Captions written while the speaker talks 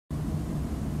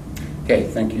Okay,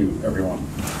 thank you, everyone.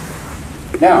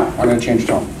 Now, I'm going to change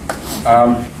tone.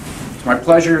 It's my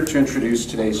pleasure to introduce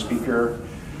today's speaker,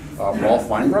 Rolf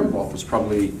Vinebrooke. Rolf is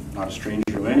probably not a stranger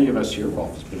to any of us here.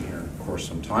 Rolf has been here for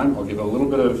some time. I'll give a little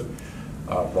bit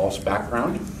of Rolf's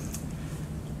background.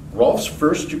 Rolf's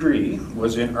first degree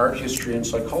was in art history and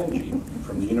psychology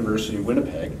from the University of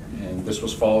Winnipeg, and this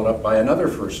was followed up by another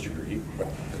first degree,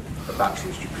 a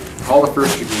bachelor's degree. Call it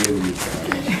first degree in the UK,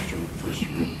 first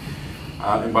degree.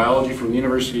 In biology from the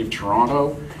University of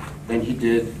Toronto. Then he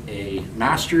did a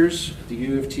master's at the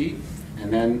U of T,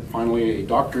 and then finally a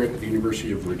doctorate at the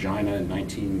University of Regina in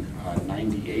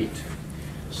 1998.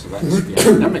 So that's the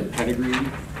academic pedigree.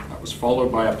 That was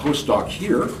followed by a postdoc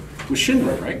here with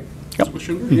Schindler, right? Yep. With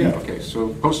Schindler? Yeah, okay. So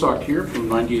postdoc here from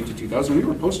 98 to 2000. We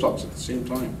were postdocs at the same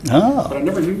time. Oh. But I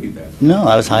never knew you then. No,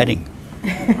 I was hiding.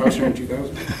 I was here in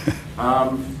 2000.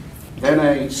 Then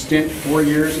a stint 4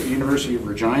 years at the University of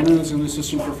Regina as an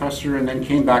assistant professor, and then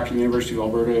came back to the University of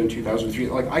Alberta in 2003.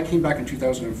 Like, I came back in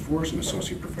 2004 as an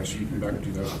associate professor. You came back in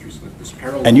 2003, so like this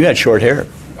parallel. And you had short hair.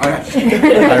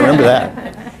 I remember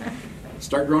that.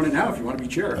 Start growing it now if you want to be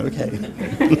chair. Okay.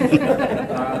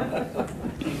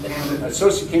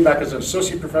 Came back as an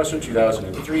associate professor in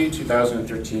 2003,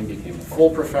 2013 became a full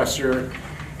professor,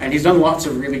 and he's done lots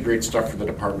of really great stuff for the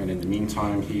department in the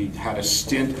meantime. He had a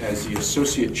stint as the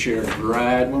associate chair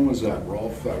grad. When was that,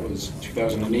 Rolf? That was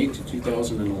 2008 to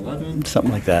 2011?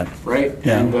 Something like that. Right?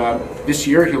 Yeah. And this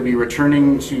year he'll be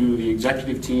returning to the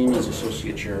executive team as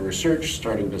associate chair of research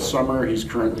starting this summer. He's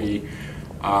currently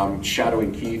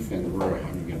shadowing Keith, and we're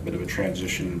having a bit of a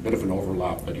transition, a bit of an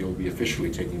overlap, but he'll be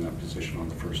officially taking that position on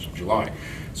the 1st of July.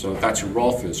 So that's who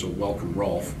Rolf is, so welcome,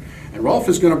 Rolf. And Rolf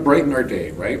is going to brighten our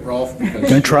day, right, Rolf? Going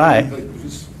to try.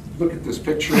 Look at this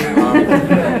picture.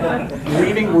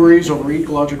 Leading worries over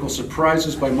ecological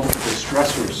surprises by multiple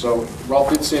stressors. So Rolf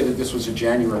did say that this was a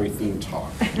January-themed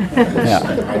talk. Yeah.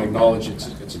 I acknowledge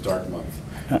it's a dark month.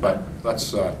 But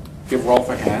let's give Rolf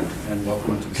a hand and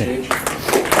welcome him to the stage.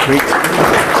 Great.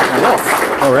 Rolf.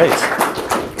 All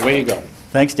right. Away you go.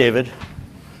 Thanks, David.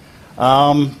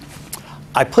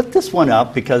 I put this one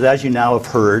up because, as you now have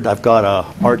heard, I've got an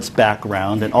arts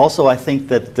background, and also I think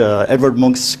that Edvard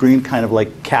Munch's scream kind of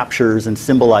like captures and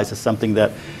symbolizes something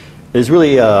that is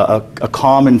really a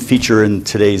common feature in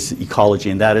today's ecology,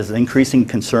 and that is increasing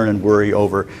concern and worry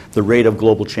over the rate of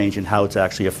global change and how it's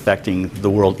actually affecting the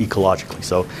world ecologically.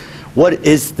 So what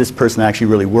is this person actually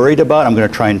really worried about? I'm going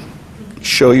to try and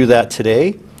show you that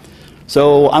today.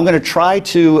 So I'm going to try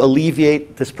to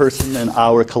alleviate this person and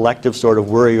our collective sort of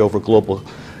worry over global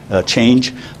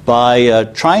change by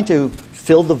trying to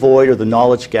fill the void or the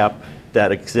knowledge gap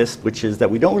that exists, which is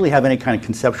that we don't really have any kind of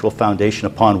conceptual foundation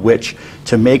upon which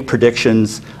to make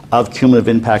predictions of cumulative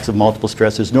impacts of multiple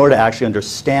stressors, nor to actually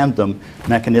understand them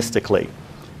mechanistically.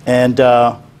 And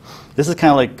this is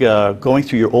kind of like going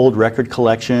through your old record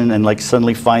collection and like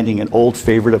suddenly finding an old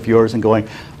favorite of yours and going,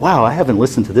 wow, I haven't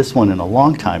listened to this one in a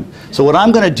long time. So what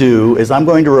I'm going to do is I'm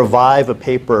going to revive a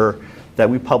paper that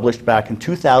we published back in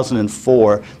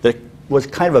 2004 that was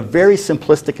kind of a very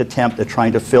simplistic attempt at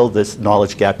trying to fill this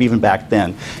knowledge gap even back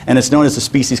then. And it's known as the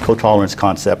species cotolerance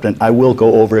concept. And I will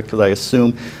go over it because I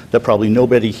assume that probably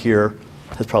nobody here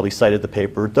has probably cited the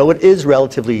paper, though it is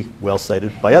relatively well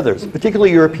cited by others,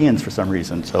 particularly Europeans for some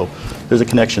reason. So there's a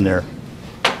connection there.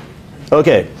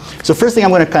 Okay, so first thing I'm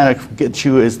going to kind of get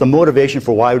you is the motivation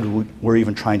for why we're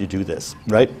even trying to do this,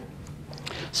 right?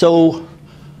 So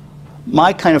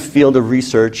my kind of field of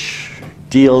research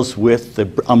deals with the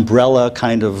umbrella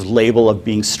kind of label of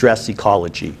being stress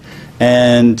ecology.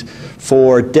 And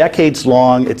for decades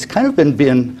long, it's kind of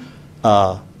been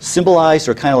symbolized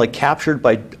or kind of like captured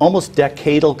by almost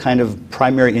decadal kind of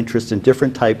primary interest in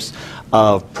different types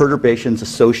of perturbations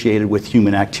associated with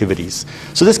human activities.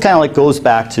 So this kind of like goes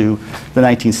back to the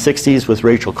 1960s with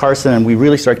Rachel Carson, and we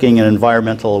really start getting an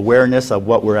environmental awareness of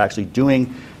what we're actually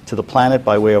doing to the planet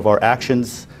by way of our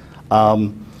actions.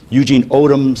 Eugene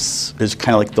Odoms is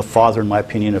kind of like the father, in my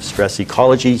opinion, of stress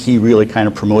ecology. He really kind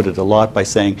of promoted a lot by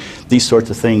saying these sorts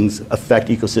of things affect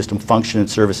ecosystem function and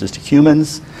services to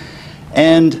humans.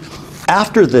 And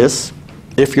after this,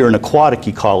 if you're an aquatic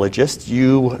ecologist,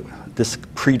 this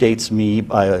predates me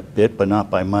by a bit, but not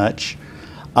by much.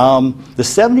 The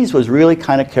 70s was really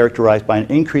kind of characterized by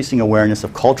an increasing awareness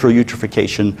of cultural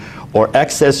eutrophication or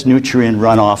excess nutrient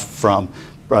runoff from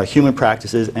human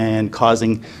practices and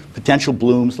causing potential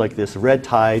blooms like this, red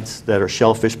tides that are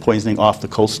shellfish poisoning off the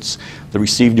coasts that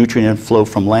receive nutrient flow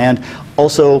from land.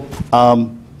 Also,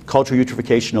 cultural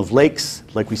eutrophication of lakes,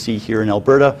 like we see here in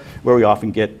Alberta, where we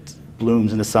often get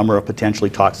blooms in the summer of potentially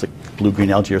toxic blue-green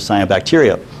algae or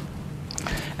cyanobacteria.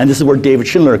 And this is where David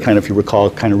Schindler, kind of, if you recall,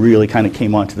 really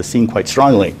came onto the scene quite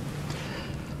strongly.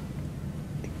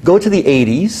 Go to the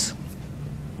 80s,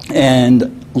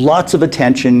 and lots of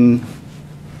attention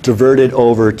diverted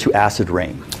over to acid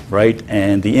rain, right?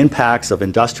 And the impacts of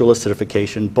industrial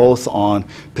acidification, both on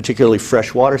particularly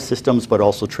freshwater systems, but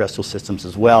also terrestrial systems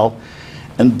as well.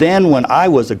 And then when I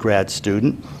was a grad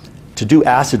student, to do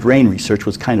acid rain research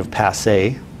was kind of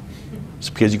passé. It's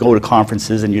because you go to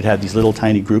conferences and you'd have these little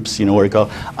tiny groups, you know, where you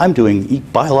go, I'm doing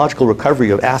biological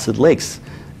recovery of acid lakes.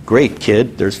 Great,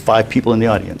 kid, there's 5 people in the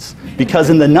audience.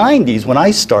 Because in the 90s, when I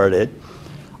started,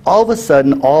 all of a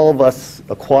sudden, all of us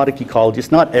aquatic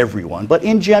ecologists, not everyone, but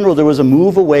in general, there was a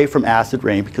move away from acid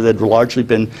rain because it had largely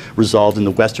been resolved in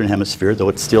the Western Hemisphere, though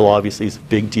it still obviously is a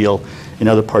big deal in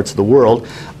other parts of the world.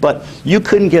 But you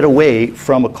couldn't get away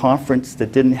from a conference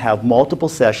that didn't have multiple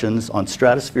sessions on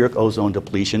stratospheric ozone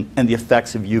depletion and the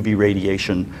effects of UV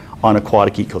radiation on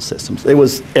aquatic ecosystems. It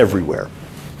was everywhere.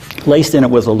 Laced in it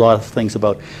was a lot of things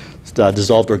about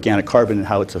dissolved organic carbon and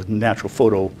how it's a natural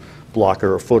photo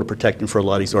blocker or photoprotectant for a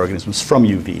lot of these organisms from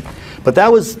UV. But that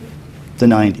was the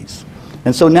 90s.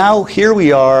 And so now here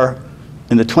we are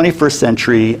in the 21st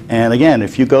century, and again,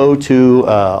 if you go to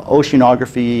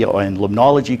oceanography and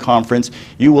limnology conference,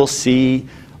 you will see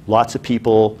lots of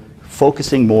people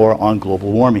focusing more on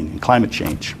global warming and climate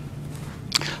change.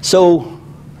 So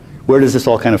where does this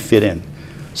all kind of fit in?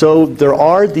 So there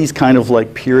are these kind of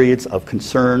like periods of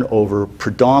concern over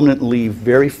predominantly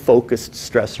very focused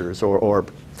stressors or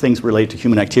things related to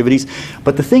human activities.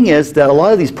 But the thing is that a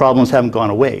lot of these problems haven't gone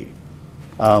away.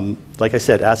 Like I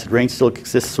said, acid rain still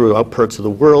exists throughout parts of the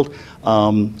world.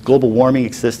 Global warming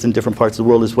exists in different parts of the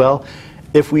world as well.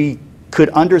 If we could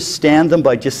understand them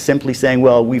by just simply saying,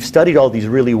 well, we've studied all these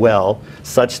really well,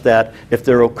 such that if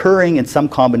they're occurring in some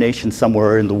combination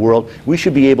somewhere in the world, we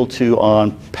should be able to,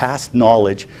 on past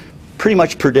knowledge, pretty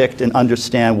much predict and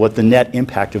understand what the net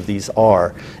impact of these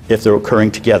are if they're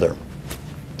occurring together.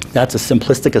 That's a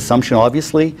simplistic assumption,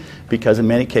 obviously, because in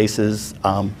many cases,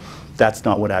 that's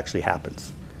not what actually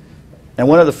happens. And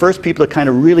one of the first people that kind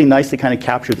of really nicely kind of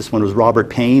captured this one was Robert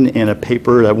Payne in a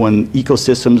paper that when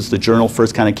Ecosystems, the journal,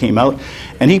 first kind of came out.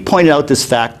 And he pointed out this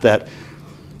fact that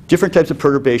different types of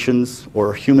perturbations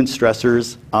or human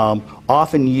stressors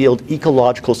often yield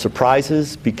ecological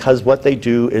surprises because what they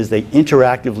do is they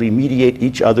interactively mediate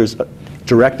each other's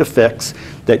direct effects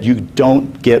that you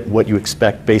don't get what you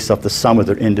expect based off the sum of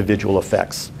their individual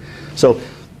effects. So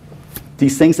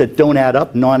these things that don't add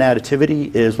up,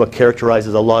 non-additivity, is what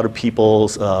characterizes a lot of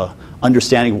people's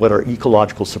understanding of what are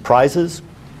ecological surprises.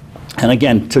 And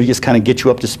again, to just kind of get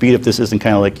you up to speed, if this isn't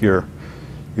kind of like your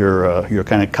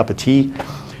kind of cup of tea,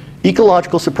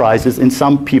 ecological surprises in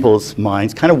some people's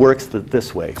minds kind of works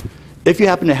this way. If you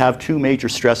happen to have 2 major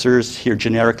stressors here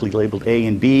generically labeled A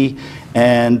and B,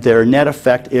 and their net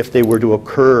effect, if they were to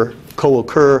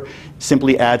co-occur,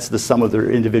 simply adds the sum of their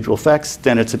individual effects,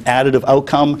 then it's an additive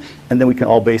outcome, and then we can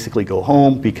all basically go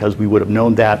home because we would have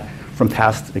known that from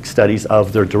past studies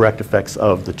of their direct effects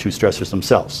of the 2 stressors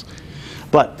themselves.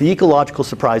 But the ecological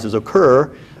surprises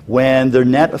occur when their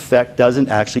net effect doesn't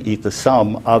actually eat the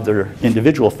sum of their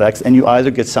individual effects, and you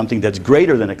either get something that's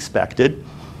greater than expected,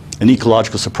 an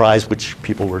ecological surprise, which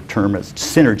people would term as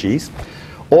synergies,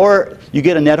 or you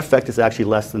get a net effect that's actually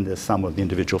less than the sum of the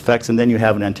individual effects, and then you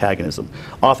have an antagonism.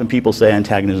 Often people say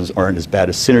antagonisms aren't as bad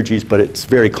as synergies, but it's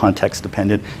very context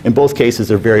dependent. In both cases,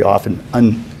 they're very often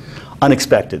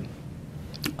unexpected.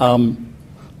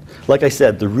 Like I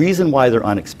said, the reason why they're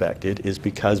unexpected is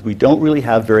because we don't really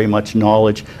have very much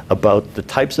knowledge about the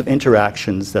types of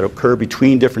interactions that occur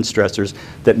between different stressors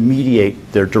that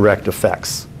mediate their direct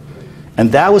effects. And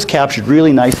that was captured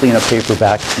really nicely in a paper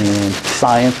back in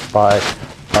Science by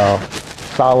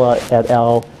Sala et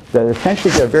al. That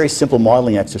essentially did a very simple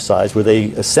modeling exercise where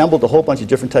they assembled a whole bunch of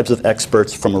different types of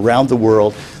experts from around the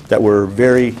world that were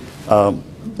very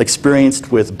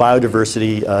experienced with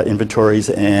biodiversity inventories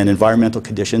and environmental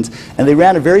conditions. And they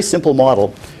ran a very simple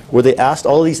model where they asked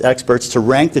all of these experts to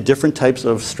rank the different types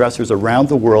of stressors around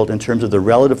the world in terms of their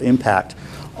relative impact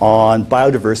on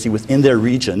biodiversity within their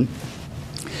region.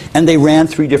 And they ran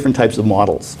 3 different types of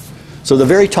models. So the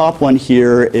very top one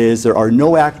here is there are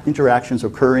no interactions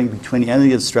occurring between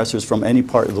any of the stressors from any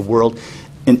part of the world.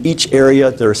 In each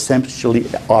area, they're essentially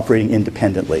operating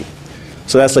independently.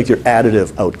 So that's like your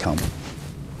additive outcome.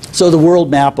 So the world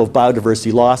map of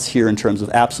biodiversity loss here in terms of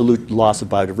absolute loss of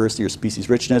biodiversity or species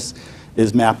richness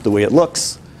is mapped the way it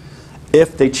looks.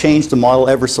 If they change the model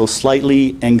ever so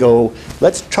slightly and go,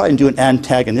 let's try and do an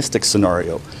antagonistic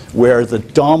scenario where the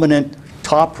dominant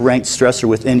top-ranked stressor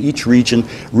within each region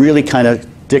really kind of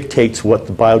dictates what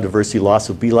the biodiversity loss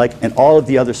will be like, and all of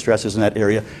the other stressors in that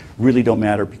area really don't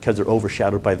matter because they're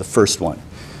overshadowed by the first one.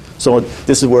 So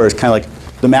this is where it's kind of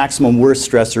like the maximum worst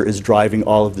stressor is driving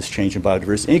all of this change in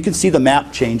biodiversity. And you can see the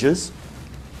map changes.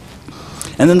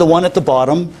 And then the one at the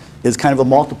bottom is kind of a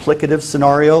multiplicative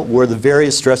scenario where the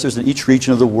various stressors in each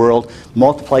region of the world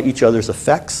multiply each other's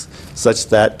effects such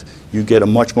that you get a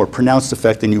much more pronounced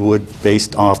effect than you would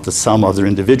based off the sum of their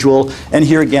individual. And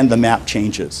here again, the map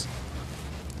changes.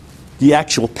 The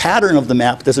actual pattern of the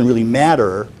map doesn't really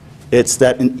matter. It's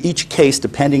that in each case,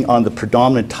 depending on the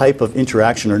predominant type of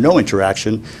interaction or no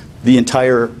interaction, the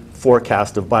entire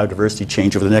forecast of biodiversity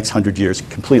change over the next 100 years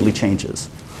completely changes.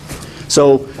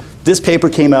 So this paper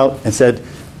came out and said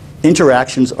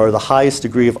interactions are the highest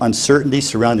degree of uncertainty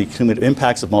surrounding the cumulative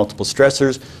impacts of multiple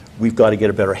stressors. We've got to get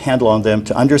a better handle on them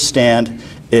to understand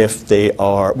if they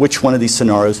are, which one of these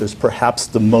scenarios is perhaps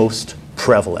the most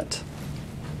prevalent.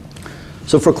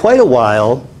 So for quite a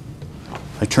while,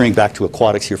 I'm turning back to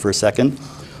aquatics here for a second,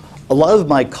 a lot of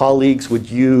my colleagues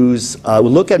would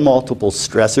look at multiple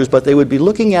stressors, but they would be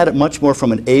looking at it much more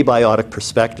from an abiotic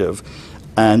perspective.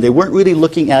 And they weren't really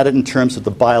looking at it in terms of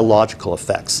the biological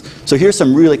effects. So here's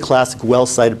some really classic,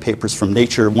 well-cited papers from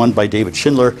Nature, one by David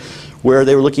Schindler, where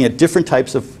they were looking at different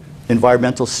types of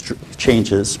environmental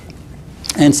changes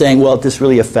and saying, well, this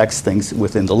really affects things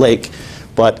within the lake.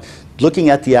 But looking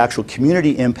at the actual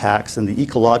community impacts and the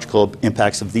ecological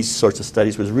impacts of these sorts of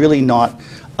studies was really not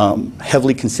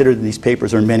heavily considered in these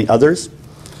papers or in many others.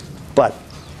 But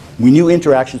we knew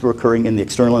interactions were occurring in the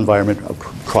external environment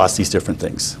across these different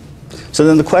things. So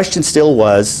then the question still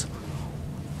was,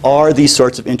 are these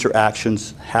sorts of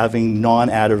interactions having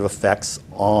non-additive effects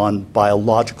on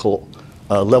biological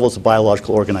levels of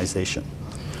biological organization?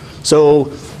 So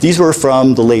these were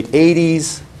from the late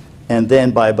 80s, and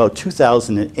then by about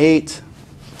 2008,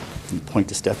 let me point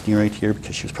to Stephanie right here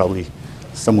because she was probably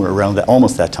somewhere around that,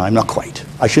 almost that time, not quite.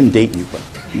 I shouldn't date you, but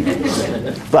you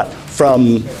know. But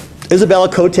from Isabella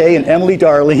Cote and Emily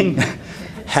Darling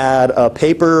had a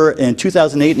paper in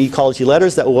 2008 in Ecology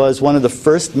Letters that was one of the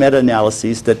first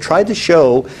meta-analyses that tried to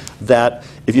show that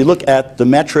if you look at the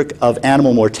metric of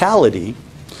animal mortality,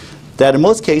 that in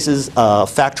most cases,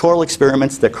 factorial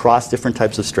experiments that cross different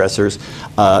types of stressors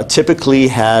typically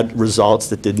had results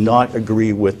that did not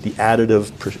agree with the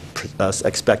additive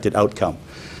expected outcome.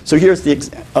 So here's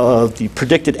the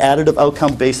predicted additive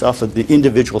outcome based off of the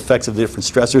individual effects of the different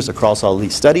stressors across all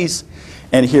these studies.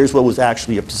 And here's what was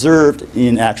actually observed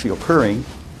in actually occurring.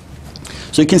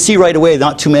 So you can see right away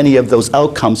not too many of those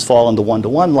outcomes fall on the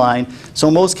one-to-one line. So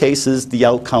in most cases, the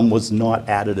outcome was not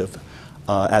additive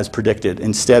as predicted.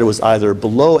 Instead, it was either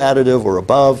below additive or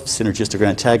above, synergistic or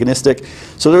antagonistic.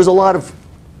 So there's a lot of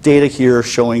data here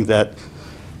showing that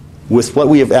with what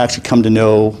we have actually come to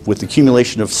know with the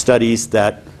accumulation of studies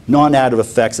that non-additive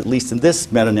effects, at least in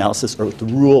this meta-analysis, are the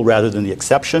rule rather than the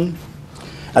exception.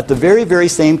 At the very, very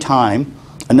same time,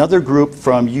 another group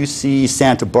from UC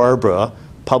Santa Barbara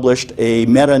published a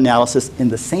meta-analysis in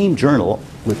the same journal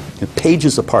with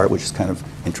pages apart, which is kind of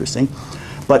interesting.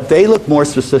 But they looked more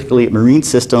specifically at marine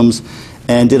systems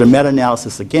and did a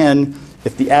meta-analysis again.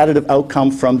 If the additive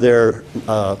outcome from their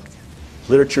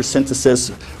literature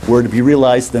synthesis were to be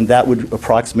realized, then that would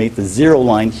approximate the zero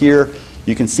line here.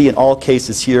 You can see in all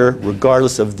cases here,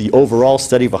 regardless of the overall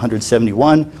study of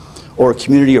 171, or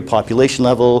community or population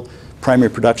level,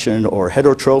 primary production or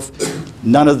heterotroph,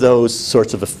 none of those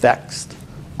sorts of effects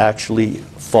actually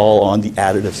fall on the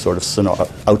additive sort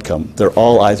of outcome. They're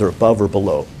all either above or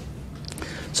below.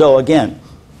 So again,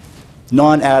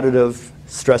 non-additive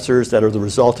stressors that are the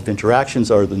result of interactions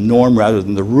are the norm rather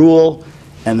than the rule.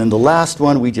 And then the last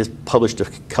one we just published a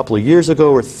couple of years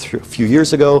ago or a few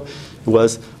years ago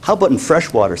was, how about in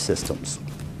freshwater systems?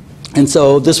 And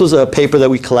so this was a paper that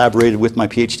we collaborated with my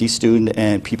PhD student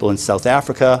and people in South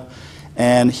Africa.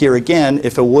 And here again,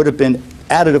 if it would have been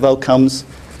additive outcomes,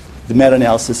 the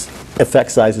meta-analysis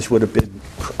effect sizes would have been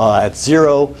at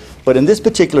zero. But in this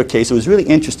particular case, it was really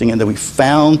interesting in that we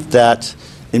found that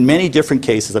in many different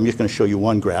cases, I'm just going to show you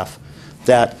one graph,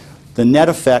 that the net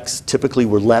effects typically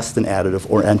were less than additive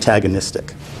or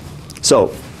antagonistic.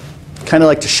 So kind of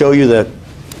like to show you that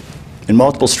in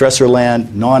multiple stressor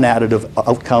land, non-additive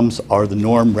outcomes are the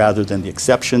norm rather than the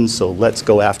exception. So let's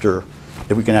go after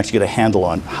if we can actually get a handle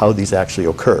on how these actually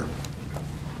occur.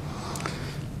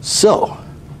 So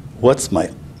what's my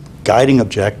guiding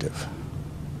objective?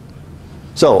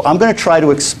 So I'm going to try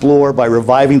to explore by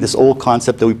reviving this old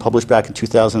concept that we published back in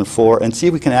 2004 and see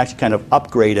if we can actually kind of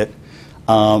upgrade it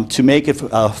to make it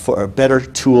for a better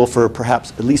tool for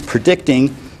perhaps at least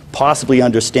predicting, possibly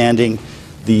understanding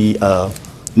the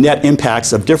net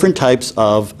impacts of different types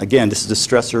of, again, this is the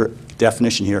stressor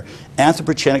definition here,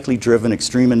 anthropogenically driven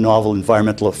extreme and novel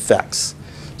environmental effects.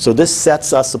 So this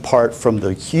sets us apart from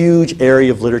the huge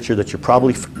area of literature that you're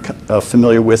probably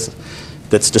familiar with,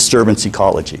 that's disturbance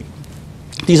ecology.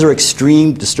 These are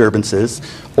extreme disturbances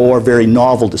or very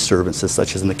novel disturbances,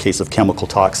 such as in the case of chemical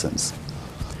toxins.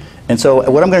 And so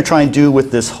what I'm going to try and do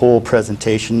with this whole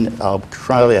presentation, I'll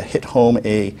try to hit home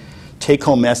a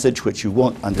take-home message, which you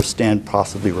won't understand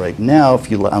possibly right now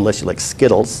unless you like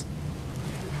Skittles.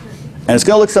 And it's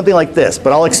going to look something like this,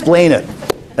 but I'll explain it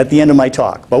at the end of my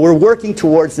talk. But we're working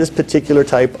towards this particular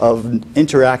type of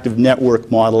interactive network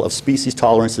model of species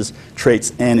tolerances,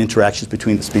 traits, and interactions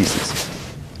between the species.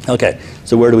 Okay,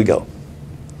 so where do we go?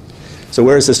 So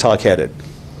where is this talk headed?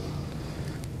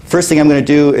 First thing I'm going to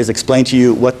do is explain to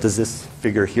you what does this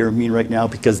figure here mean right now,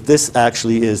 because this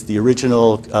actually is the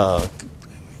original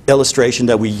illustration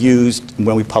that we used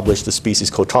when we published the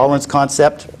species cotolerance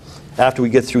concept. After we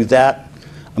get through that,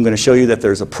 I'm going to show you that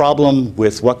there's a problem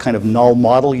with what kind of null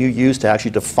model you use to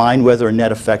actually define whether a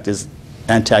net effect is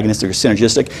antagonistic or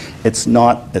synergistic. It's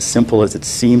not as simple as it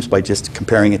seems by just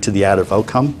comparing it to the additive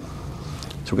outcome.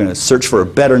 So we're going to search for a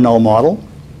better null model.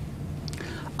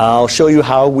 I'll show you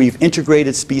how we've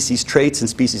integrated species traits and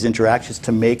species interactions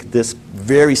to make this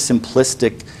very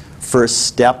simplistic first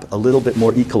step a little bit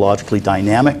more ecologically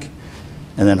dynamic.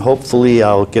 And then hopefully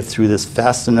I'll get through this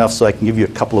fast enough so I can give you a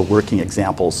couple of working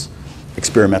examples,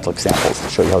 experimental examples, to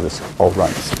show you how this all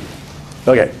runs.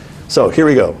 Okay, so here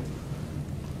we go.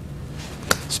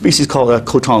 Species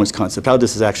cotolerance concept, how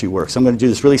this actually works. I'm going to do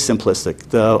this really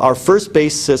simplistic. Our first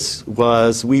basis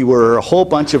was a whole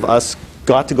bunch of us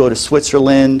got to go to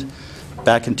Switzerland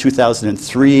back in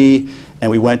 2003, and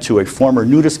we went to a former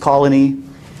nudist colony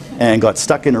and got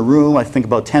stuck in a room, I think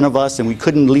about 10 of us, and we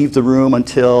couldn't leave the room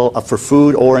until for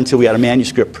food or until we had a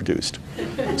manuscript produced.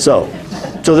 So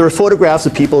there were photographs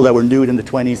of people that were nude in the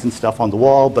 20s and stuff on the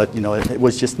wall, but you know, it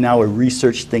was just now a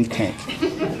research think tank.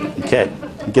 Okay,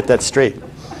 get that straight.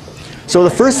 So the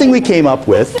first thing we came up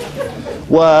with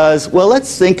was, well,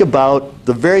 let's think about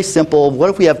the very simple, what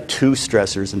if we have two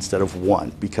stressors instead of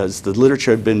one? Because the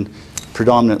literature had been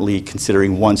predominantly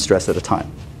considering one stress at a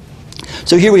time.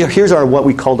 So here's what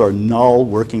we called our null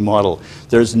working model.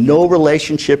 There's no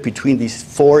relationship between these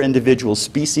four individual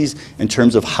species in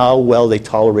terms of how well they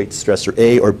tolerate stressor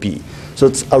A or B. So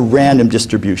it's a random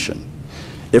distribution.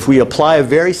 If we apply a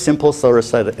very simple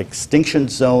sort of extinction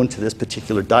zone to this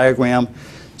particular diagram,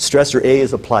 stressor A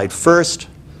is applied first.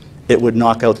 It would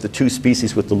knock out the two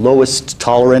species with the lowest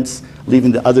tolerance,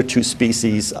 leaving the other two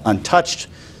species untouched.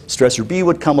 Stressor B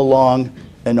would come along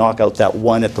and knock out that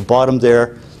one at the bottom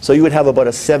there. So you would have about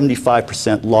a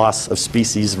 75% loss of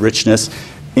species richness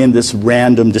in this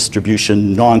random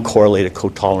distribution, non-correlated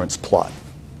cotolerance plot.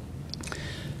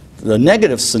 The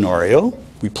negative scenario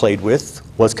we played with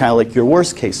was kind of like your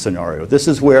worst case scenario. This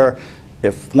is where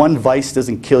if one vice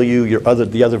doesn't kill you,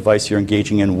 the other vice you're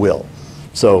engaging in will.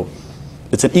 So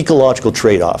it's an ecological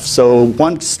trade-off. So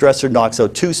one stressor knocks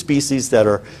out two species that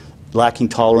are lacking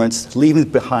tolerance, leaving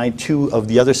behind two of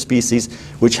the other species,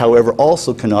 which however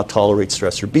also cannot tolerate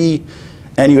stressor B,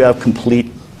 and you have complete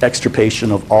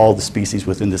extirpation of all the species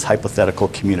within this hypothetical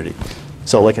community.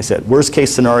 So like I said, worst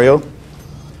case scenario,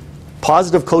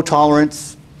 positive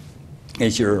cotolerance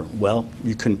is your, well,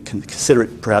 you can consider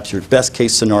it perhaps your best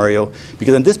case scenario,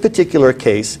 because in this particular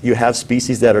case, you have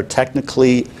species that are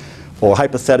technically or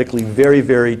hypothetically very,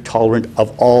 very tolerant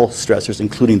of all stressors,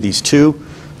 including these two,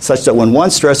 such that when one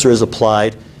stressor is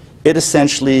applied, it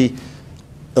essentially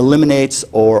eliminates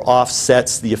or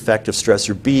offsets the effect of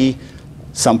stressor B.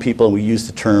 Some people, and we use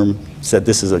the term, said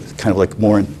this is a kind of like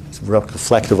more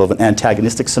reflective of an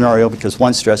antagonistic scenario because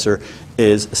one stressor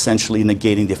is essentially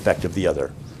negating the effect of the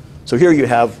other. So here you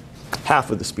have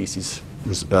half of the species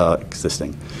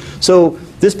existing. So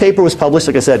this paper was published,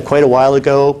 like I said, quite a while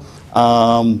ago.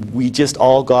 We just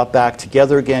all got back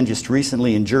together again just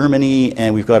recently in Germany,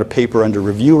 and we've got a paper under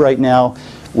review right now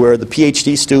where the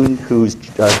PhD student, who's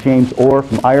James Orr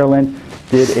from Ireland,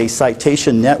 did a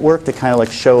citation network to kind of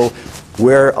like show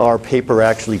where our paper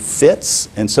actually fits.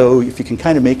 And so if you can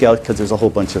kind of make out, because there's a whole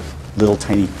bunch of little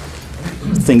tiny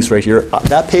things right here,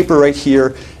 that paper right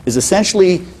here is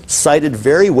essentially cited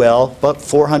very well, about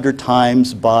 400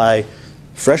 times by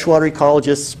freshwater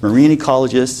ecologists, marine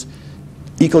ecologists,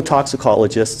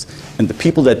 ecotoxicologists, and the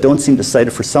people that don't seem to cite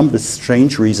it for some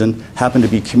strange reason happen to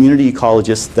be community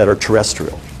ecologists that are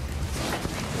terrestrial.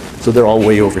 So they're all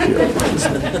way over here.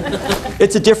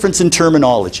 It's a difference in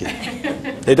terminology.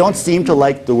 They don't seem to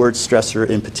like the word stressor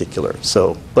in particular.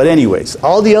 So, but anyways,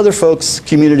 all the other folks,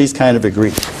 communities kind of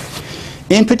agree.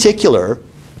 In particular,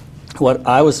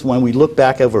 when we look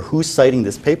back over who's citing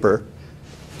this paper,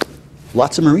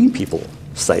 lots of marine people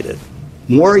cited,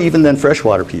 more even than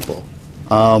freshwater people.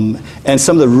 And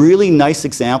some of the really nice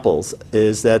examples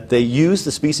is that they use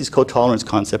the species cotolerance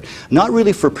concept, not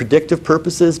really for predictive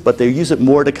purposes, but they use it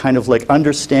more to kind of like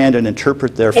understand and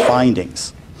interpret their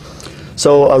findings.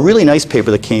 So a really nice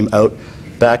paper that came out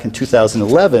back in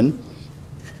 2011,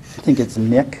 I think it's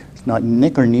Nick, it's not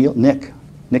Nick or Neil, Nick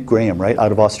Graham, right,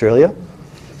 out of Australia.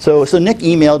 So Nick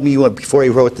emailed me before he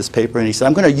wrote this paper, and he said,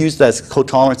 I'm going to use that as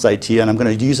cotolerance idea, and I'm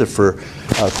going to use it for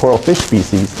coral fish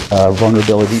species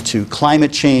vulnerability to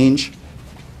climate change,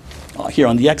 here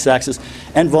on the x-axis,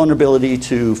 and vulnerability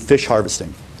to fish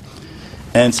harvesting.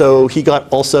 And so he got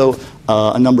also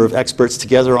a number of experts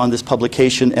together on this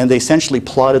publication, and they essentially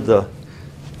plotted the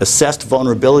assessed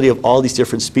vulnerability of all these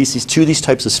different species to these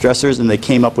types of stressors, and they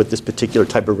came up with this particular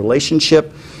type of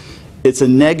relationship. It's a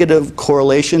negative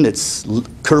correlation. It's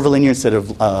curvilinear instead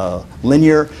of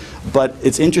linear. But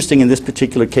it's interesting in this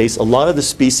particular case, a lot of the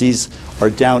species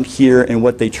are down here in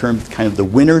what they term kind of the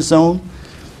winter zone.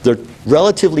 They're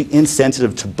relatively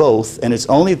insensitive to both, and it's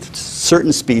only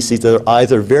certain species that are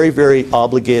either very, very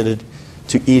obligated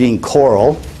to eating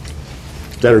coral,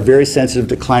 that are very sensitive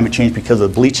to climate change because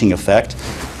of the bleaching effect,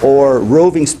 or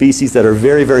roving species that are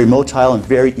very, very motile and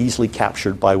very easily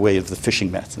captured by way of the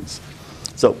fishing methods.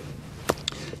 So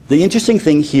the interesting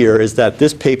thing here is that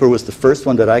this paper was the first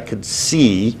one that I could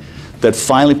see that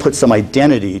finally put some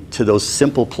identity to those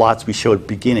simple plots we showed at the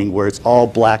beginning, where it's all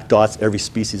black dots, every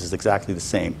species is exactly the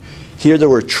same. Here there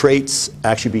were traits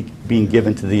actually being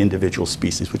given to the individual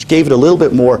species, which gave it a little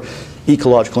bit more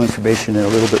ecological information and a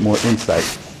little bit more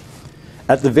insight.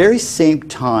 At the very same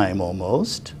time,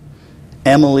 almost,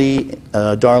 Emily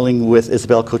Darling with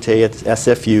Isabelle Cote at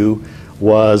SFU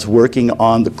was working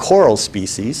on the coral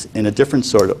species in a different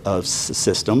sort of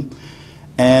system.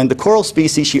 And the coral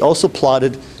species she also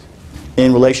plotted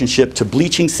in relationship to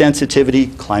bleaching sensitivity,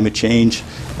 climate change,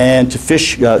 and to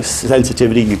fish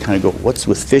sensitivity. You kind of go, what's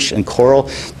with fish and coral?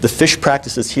 The fish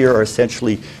practices here are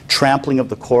essentially trampling of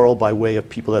the coral by way of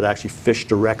people that actually fish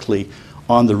directly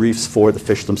on the reefs for the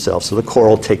fish themselves. So the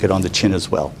coral take it on the chin as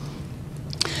well.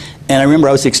 And I remember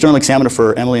I was the external examiner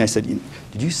for Emily, and I said,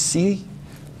 did you see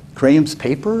Graham's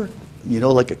paper,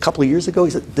 like a couple of years ago?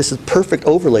 He said, this is a perfect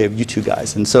overlay of you two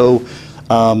guys. And so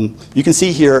you can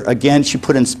see here, again, she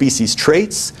put in species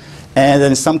traits, and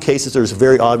then in some cases there's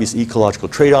very obvious ecological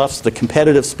trade-offs. The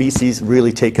competitive species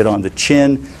really take it on the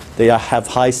chin. They have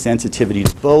high sensitivity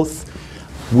to both.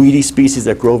 Weedy species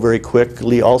that grow very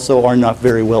quickly also are not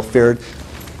very well fared.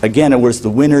 Again, it was the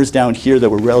winners down here that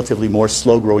were relatively more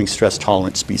slow-growing,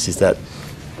 stress-tolerant species that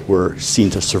were seen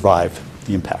to survive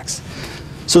the impacts.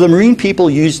 So the marine people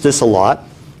used this a lot.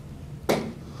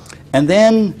 And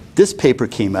then this paper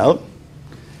came out,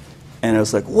 and I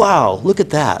was like, wow, look at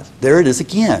that. There it is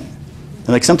again. And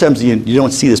like sometimes you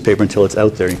don't see this paper until it's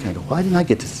out there. And you kind of go, why didn't I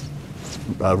get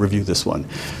to review this one?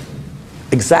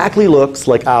 Exactly looks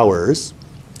like ours,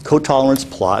 cotolerance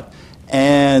plot.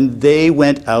 And they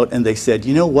went out and they said,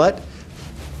 you know what?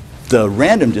 The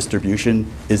random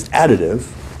distribution is additive,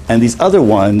 and these other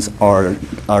ones are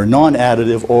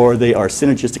non-additive, or they are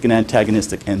synergistic and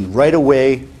antagonistic. And right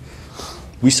away,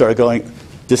 we started going,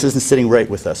 this isn't sitting right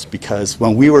with us, because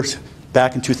when we were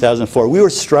back in 2004, we were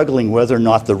struggling whether or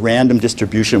not the random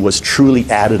distribution was truly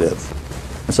additive.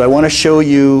 And so I want to show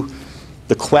you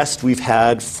the quest we've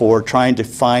had for trying to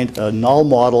find a null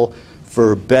model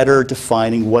for better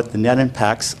defining what the net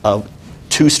impacts of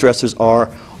two stressors are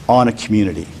on a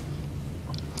community.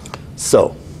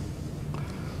 So,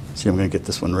 see, I'm going to get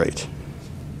this one right.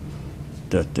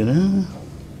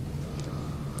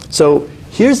 So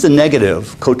here's the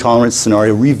negative cotolerance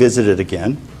scenario revisited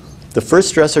again. The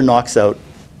first stressor knocks out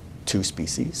two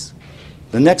species.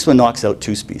 The next one knocks out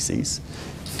two species.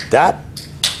 That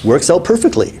works out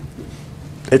perfectly.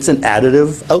 It's an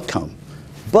additive outcome.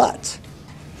 But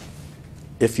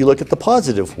if you look at the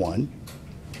positive one,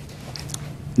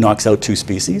 knocks out two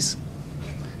species,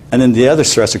 and then the other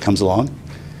stressor comes along,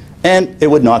 and it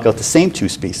would knock out the same two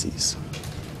species.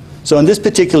 So in this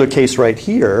particular case right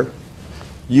here,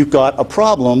 you've got a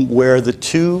problem where the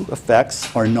two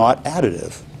effects are not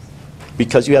additive,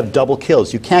 because you have double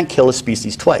kills. You can't kill a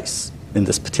species twice in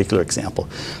this particular example.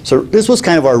 So this was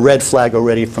kind of our red flag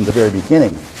already from the very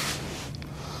beginning.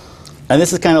 And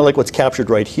this is kind of like what's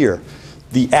captured right here.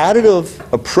 The additive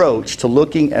approach to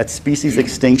looking at species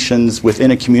extinctions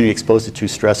within a community exposed to two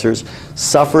stressors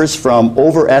suffers from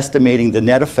overestimating the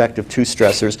net effect of two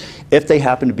stressors if they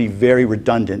happen to be very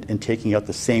redundant in taking out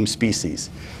the same species.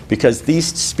 Because these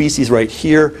species right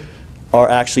here are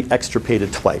actually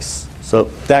extirpated twice. So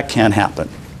that can happen.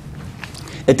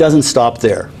 It doesn't stop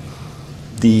there.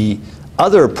 The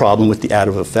other problem with the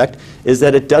additive effect is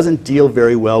that it doesn't deal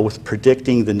very well with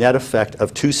predicting the net effect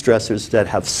of two stressors that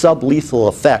have sublethal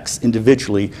effects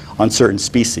individually on certain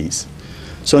species.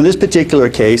 So in this particular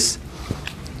case,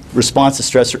 response to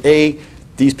stressor A,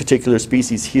 these particular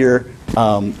species here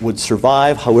would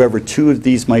survive. However, two of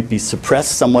these might be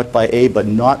suppressed somewhat by A but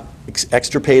not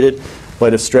extirpated.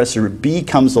 But if stressor B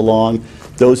comes along,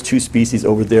 those two species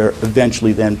over there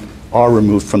eventually then are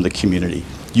removed from the community.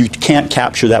 You can't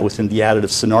capture that within the additive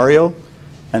scenario.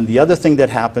 And the other thing that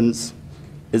happens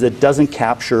is it doesn't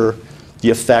capture the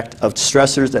effect of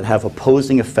stressors that have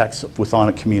opposing effects within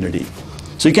a community.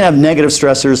 So you can have negative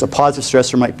stressors. A positive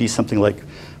stressor might be something like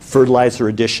fertilizer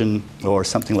addition or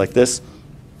something like this.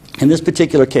 In this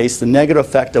particular case, the negative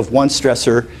effect of one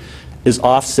stressor is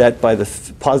offset by the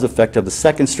positive effect of the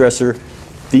second stressor.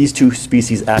 These two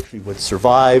species actually would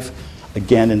survive.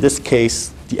 Again, in this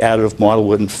case, the additive model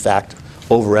would in fact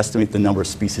overestimate the number of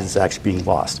species actually being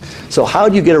lost. So how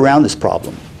do you get around this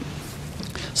problem?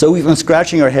 So we've been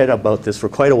scratching our head about this for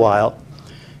quite a while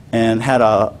and had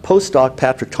a postdoc,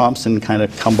 Patrick Thompson, kind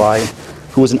of come by,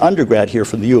 who was an undergrad here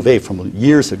from the U of A from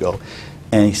years ago.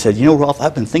 And he said, you know, Rolf,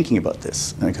 I've been thinking about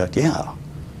this. And I go, yeah.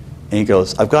 And he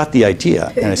goes, I've got the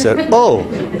idea. And I said, oh,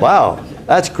 wow,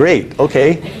 that's great.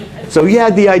 Okay. So he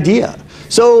had the idea.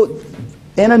 So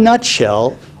in a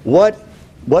nutshell, what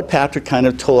Patrick kind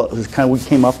of we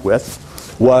came up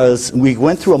with was we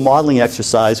went through a modeling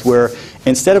exercise where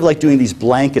instead of like doing these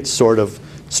blanket sort of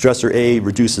stressor A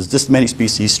reduces this many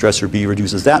species, stressor B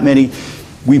reduces that many,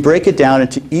 we break it down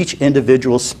into each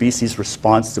individual species'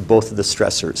 response to both of the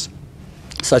stressors,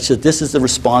 such that this is the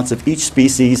response of each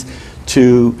species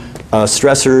to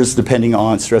stressors depending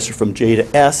on stressor from J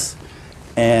to S,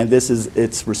 and this is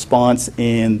its response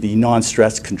in the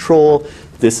non-stress control.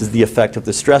 This is the effect of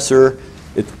the stressor,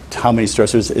 how many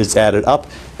stressors is added up,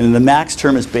 and the max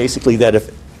term is basically that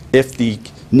if the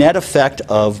net effect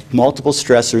of multiple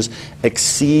stressors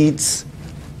exceeds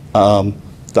the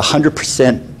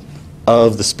 100%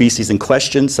 of the species in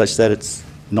question, such that it's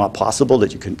not possible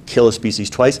that you can kill a species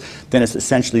twice, then it's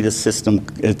essentially the system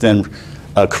is then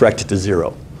corrected to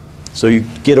zero. So you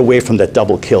get away from that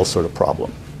double kill sort of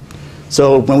problem.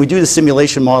 So when we do the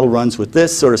simulation model runs with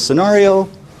this sort of scenario,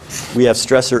 we have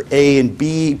stressor A and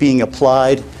B being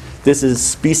applied. This is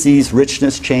species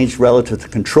richness change relative to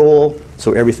control.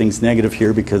 So everything's negative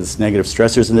here because it's negative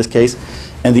stressors in this case.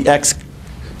 And the X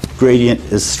gradient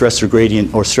is stressor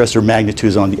gradient or stressor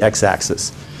magnitudes on the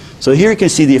x-axis. So here you can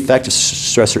see the effect of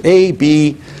stressor A,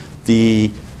 B,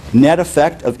 the net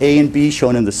effect of A and B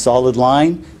shown in the solid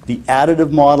line. The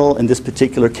additive model in this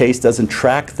particular case doesn't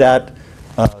track that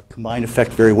combined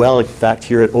effect very well. In fact,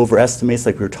 here it overestimates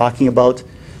like we were talking about.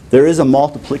 There is a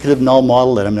multiplicative null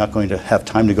model that I'm not going to have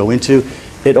time to go into.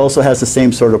 It also has the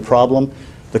same sort of problem.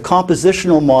 The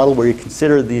compositional model, where you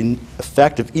consider the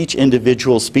effect of each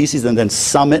individual species and then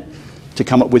sum it to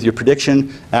come up with your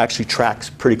prediction, actually tracks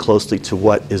pretty closely to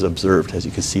what is observed, as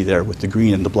you can see there with the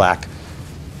green and the black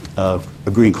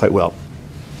agreeing quite well.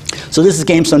 So this is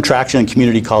gained some traction in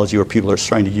community ecology where people are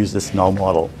trying to use this null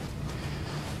model.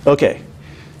 Okay,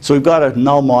 so we've got a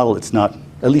null model that's not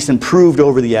at least improved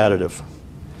over the additive.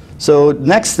 So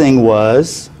next thing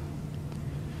was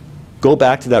go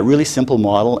back to that really simple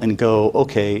model and go,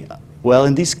 okay, well,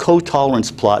 in these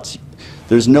co-tolerance plots,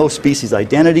 there's no species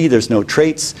identity, there's no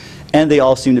traits, and they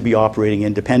all seem to be operating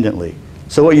independently.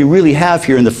 So what you really have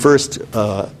here in the first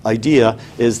idea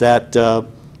is that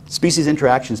species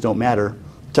interactions don't matter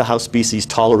to how species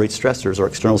tolerate stressors or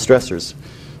external stressors.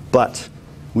 But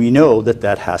we know that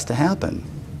that has to happen.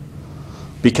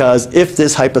 Because if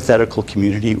this hypothetical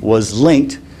community was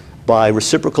linked by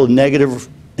reciprocal negative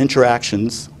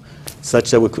interactions,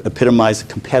 such that would epitomize a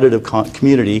competitive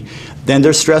community, then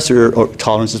their stressor or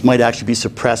tolerances might actually be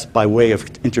suppressed by way of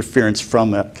interference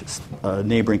from a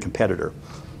neighboring competitor.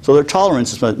 So their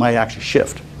tolerances might actually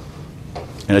shift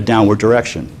in a downward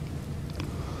direction.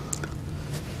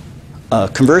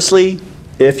 Conversely,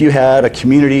 if you had a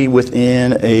community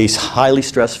within a highly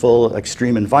stressful,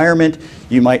 extreme environment,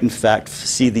 you might in fact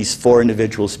see these four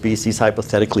individual species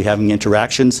hypothetically having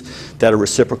interactions that are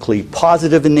reciprocally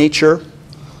positive in nature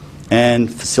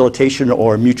and facilitation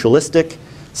or mutualistic,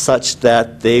 such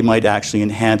that they might actually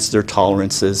enhance their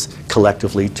tolerances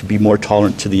collectively to be more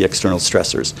tolerant to the external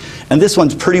stressors. And this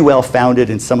one's pretty well founded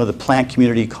in some of the plant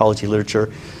community ecology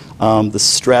literature. The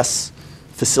stress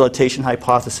facilitation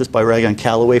hypothesis by Raga and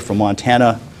Callaway from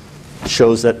Montana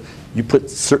shows that you put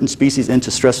certain species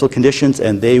into stressful conditions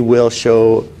and they will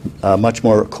show much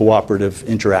more cooperative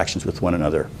interactions with one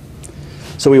another.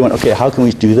 So we went, okay, how can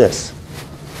we do this?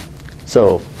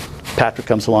 So Patrick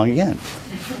comes along again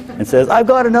and says, I've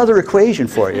got another equation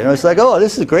for you. And it's like, oh,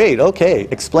 this is great. Okay,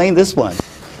 explain this one.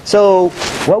 So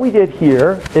what we did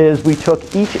here is we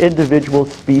took each individual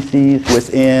species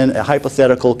within a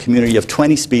hypothetical community of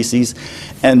 20 species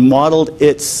and modeled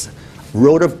its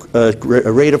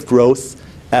rate of growth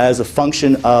as a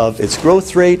function of its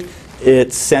growth rate,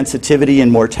 its sensitivity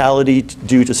and mortality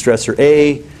due to stressor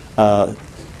A,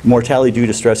 mortality due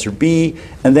to stressor B,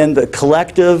 and then the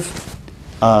collective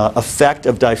effect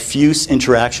of diffuse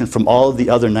interaction from all of the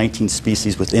other 19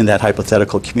 species within that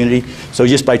hypothetical community. So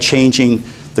just by changing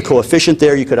the coefficient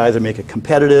there, you could either make it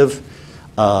competitive,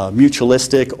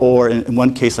 mutualistic, or in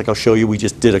one case, like I'll show you, we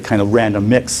just did a kind of random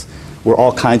mix where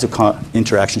all kinds of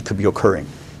interactions could be occurring.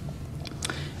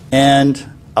 And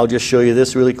I'll just show you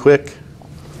this really quick.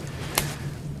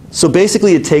 So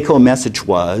basically, the take-home message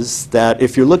was that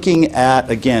if you're looking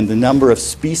at, again, the number of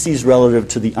species relative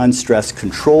to the unstressed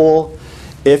control,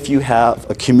 if you have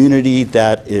a community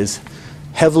that is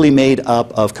heavily made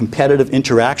up of competitive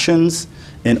interactions,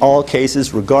 in all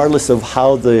cases, regardless of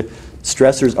how the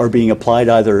stressors are being applied,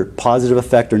 either positive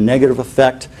effect or negative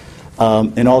effect,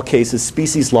 in all cases,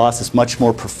 species loss is much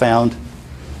more profound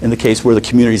in the case where the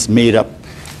community is made up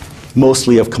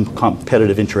mostly of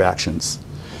competitive interactions.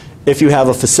 If you have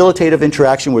a facilitative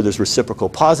interaction where there's reciprocal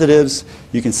positives,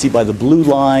 you can see by the blue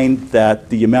line that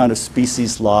the amount of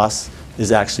species loss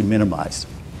is actually minimized.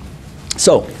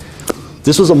 So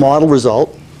this was a model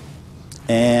result,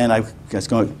 and I was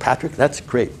going, Patrick, that's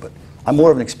great, but I'm more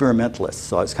of an experimentalist,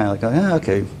 so I was kind of like, oh,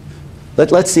 okay,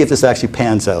 let's see if this actually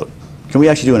pans out. Can we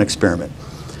actually do an experiment?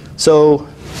 So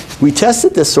we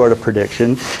tested this sort of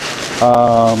prediction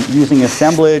using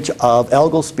assemblage of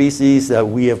algal species that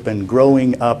we have been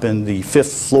growing up in the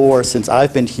 5th floor since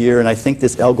I've been here, and I think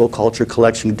this algal culture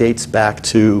collection dates back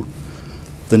to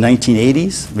the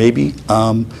 1980s, maybe.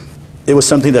 It was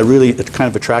something that really kind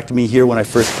of attracted me here when I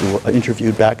first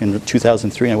interviewed back in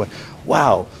 2003. And I went,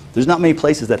 wow, there's not many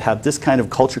places that have this kind of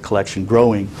culture collection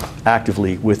growing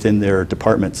actively within their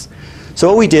departments. So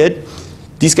what we did,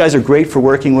 these guys are great for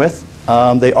working with.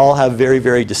 They all have very,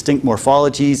 very distinct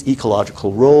morphologies,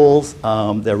 ecological roles.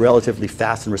 They're relatively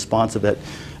fast and responsive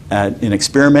in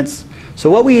experiments.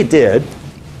 So what we did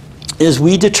is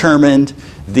we determined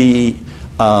the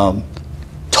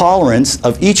tolerance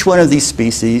of each one of these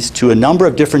species to a number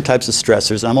of different types of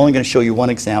stressors. I'm only going to show you one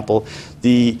example.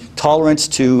 The tolerance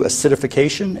to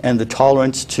acidification and the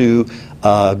tolerance to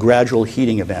gradual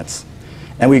heating events.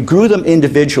 And we grew them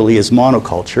individually as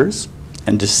monocultures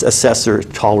and just assess their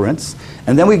tolerance.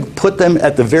 And then we put them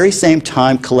at the very same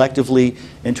time collectively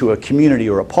into a community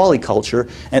or a polyculture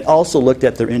and also looked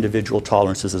at their individual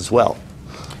tolerances as well.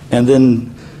 And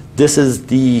then this is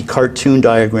the cartoon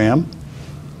diagram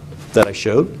that I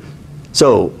showed.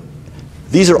 So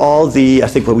these are all the, I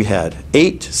think what we had,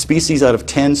 8 species out of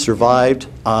 10 survived.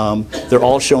 They're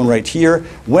all shown right here.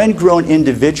 When grown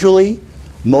individually,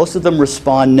 most of them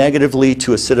respond negatively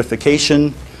to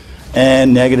acidification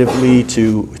and negatively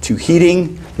to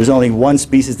heating. There's only one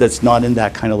species that's not in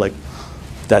that kind of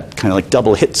like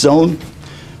double hit zone.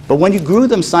 But when you grew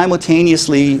them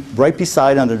simultaneously right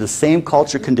beside under the same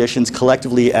culture conditions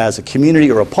collectively as a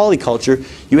community or a polyculture,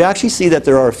 you actually see that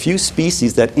there are a few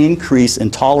species that increase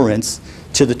in tolerance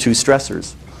to the 2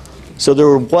 stressors. So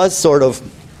there was sort of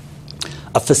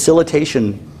a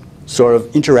facilitation sort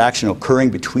of interaction occurring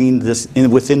between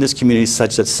within this community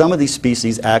such that some of these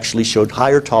species actually showed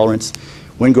higher tolerance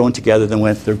when grown together than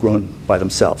when they're grown by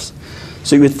themselves.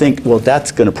 So you would think, well,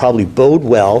 that's going to probably bode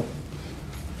well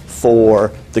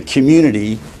for the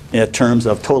community in terms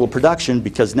of total production,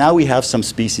 because now we have some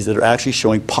species that are actually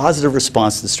showing positive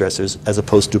response to the stressors as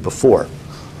opposed to before.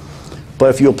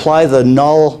 But if you apply the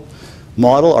null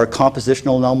model, our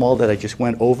compositional null model that I just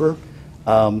went over,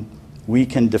 we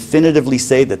can definitively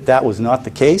say that that was not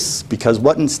the case, because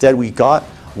what instead we got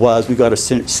was we got a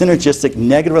synergistic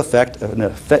negative effect,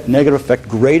 negative effect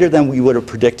greater than we would have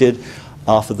predicted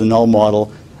off of the null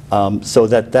model, so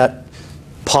that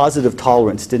positive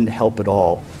tolerance didn't help at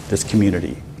all this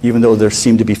community, even though there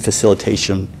seemed to be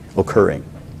facilitation occurring.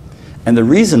 And the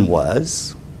reason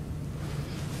was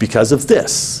because of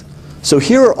this. So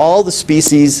here are all the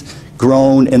species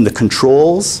grown in the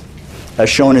controls, as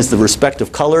shown as the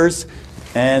respective colors,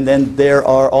 and then there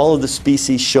are all of the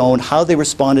species shown how they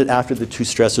responded after the 2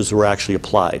 stressors were actually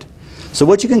applied. So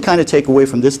what you can kind of take away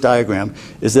from this diagram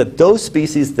is that those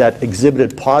species that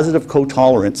exhibited positive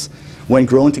cotolerance when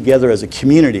grown together as a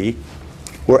community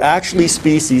were actually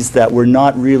species that were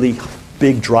not really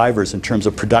big drivers in terms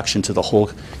of production to the whole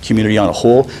community on a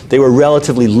whole. They were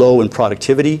relatively low in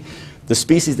productivity. The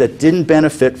species that didn't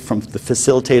benefit from the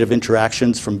facilitative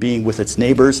interactions from being with its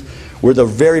neighbors were the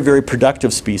very, very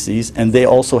productive species, and they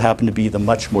also happen to be the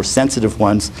much more sensitive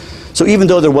ones. So even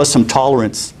though there was some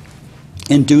tolerance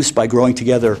induced by growing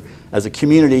together as a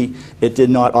community, it did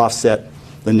not offset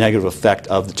the negative effect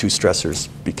of the two stressors,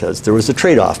 because there was a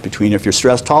trade-off between, if you're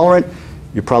stress tolerant,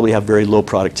 you probably have very low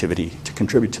productivity to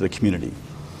contribute to the community.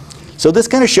 So this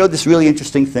kind of showed this really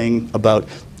interesting thing about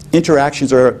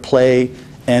interactions are at play,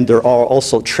 and there are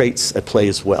also traits at play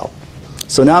as well.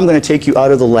 So now I'm going to take you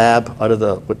out of the lab, out of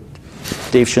the what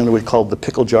Dave Schindler would call the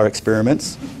pickle jar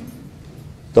experiments,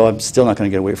 though I'm still not going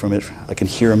to get away from it. I can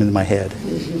hear them in my head.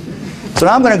 So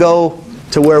now I'm going to go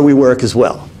to where we work as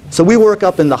well. So we work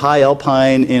up in the high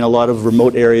alpine in a lot of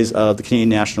remote areas of the Canadian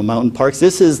National Mountain Parks.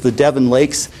 This is the Devon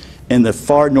Lakes in the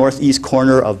far northeast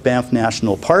corner of Banff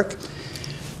National Park.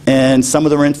 And some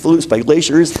of them are influenced by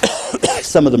glaciers,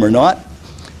 some of them are not.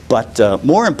 But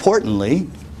more importantly,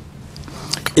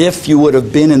 if you would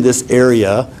have been in this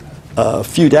area a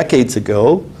few decades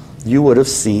ago, you would have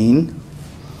seen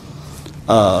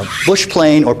a bush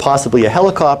plane or possibly a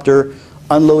helicopter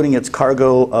unloading its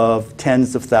cargo of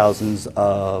tens of thousands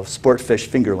of sportfish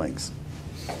fingerlings.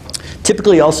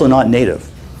 Typically also not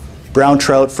native. Brown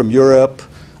trout from Europe,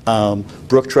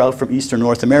 brook trout from eastern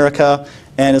North America,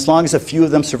 and as long as a few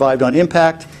of them survived on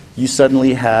impact, you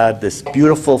suddenly had this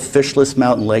beautiful fishless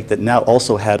mountain lake that now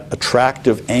also had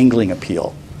attractive angling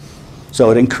appeal. So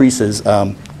it increases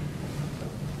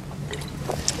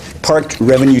park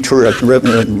revenue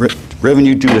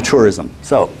due to tourism.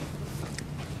 So,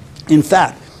 in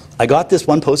fact, I got this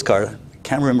one postcard, I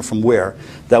can't remember from where,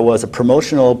 that was a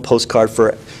promotional postcard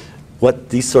for what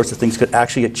these sorts of things could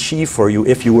actually achieve for you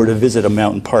if you were to visit a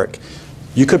mountain park.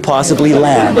 You could possibly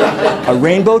land a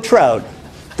rainbow trout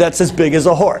that's as big as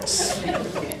a horse.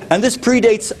 And this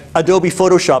predates Adobe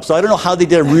Photoshop, so I don't know how they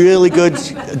did a really good,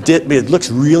 it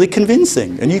looks really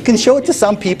convincing. And you can show it to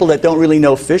some people that don't really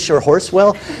know fish or horse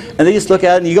well, and they just look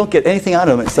at it and you don't get anything out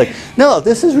of them. It's like, no,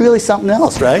 this is really something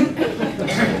else, right?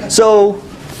 So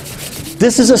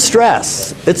this is a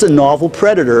stress. It's a novel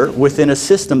predator within a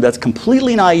system that's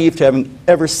completely naive to having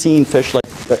ever seen fish like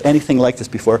anything like this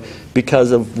before,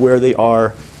 because of where they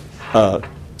are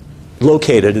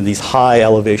located in these high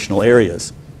elevational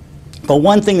areas. But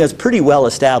one thing that's pretty well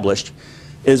established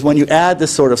is when you add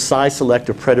this sort of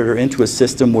size-selective predator into a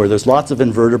system where there's lots of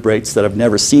invertebrates that have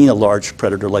never seen a large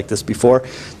predator like this before,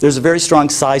 there's a very strong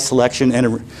size selection, and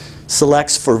it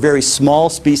selects for very small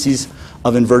species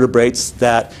of invertebrates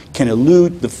that can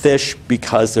elude the fish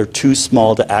because they're too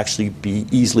small to actually be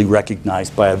easily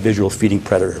recognized by a visual feeding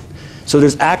predator. So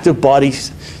there's active body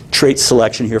trait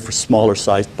selection here for smaller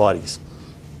sized bodies.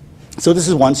 So this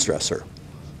is one stressor,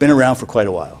 been around for quite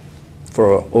a while,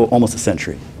 for almost a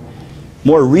century.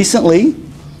 More recently,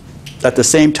 at the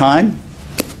same time,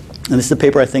 and this is a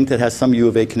paper I think that has some U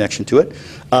of A connection to it,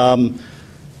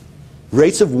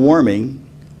 rates of warming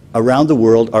around the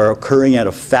world are occurring at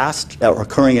a faster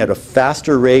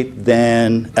rate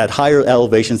than at higher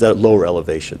elevations than at lower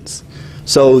elevations.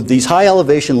 So these high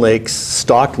elevation lakes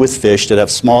stocked with fish that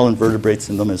have small invertebrates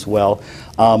in them as well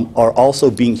are also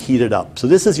being heated up. So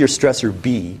this is your stressor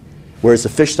B, whereas the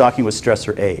fish stocking was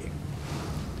stressor A.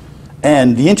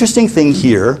 And the interesting thing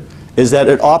here is that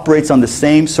it operates on the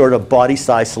same sort of body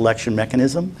size selection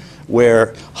mechanism,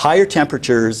 where higher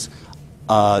temperatures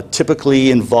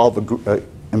typically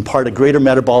impart a greater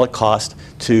metabolic cost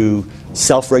to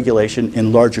self-regulation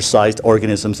in larger sized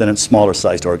organisms than in smaller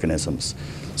sized organisms.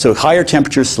 So higher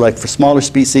temperatures select for smaller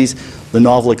species. The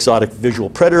novel exotic visual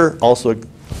predator also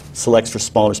selects for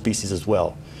smaller species as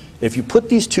well. If you put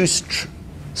these two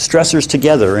stressors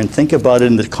together and think about it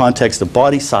in the context of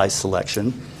body size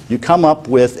selection, you come up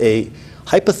with a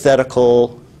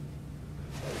hypothetical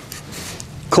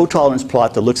cotolerance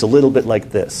plot that looks a little bit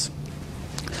like this.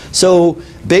 So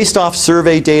based off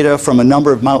survey data from a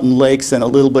number of mountain lakes and a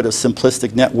little bit of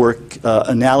simplistic network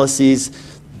analyses,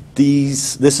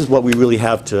 this is what we really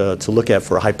have to look at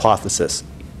for a hypothesis.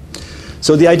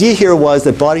 So the idea here was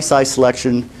that body size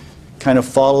selection kind of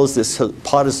follows this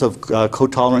hypothesis of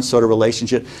cotolerance sort of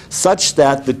relationship, such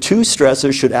that the two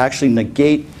stressors should actually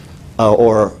negate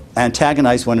or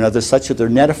antagonize one another, such that their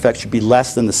net effect should be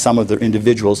less than the sum of their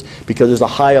individuals, because there's a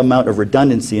high amount of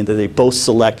redundancy in that they both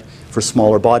select for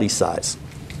smaller body size.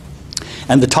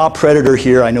 And the top predator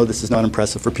here, I know this is not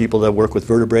impressive for people that work with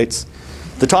vertebrates.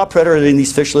 The top predator in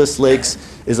these fishless lakes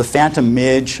is a phantom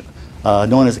midge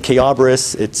known as a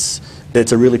chaeoborus.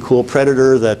 It's a really cool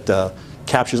predator that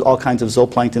captures all kinds of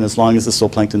zooplankton as long as the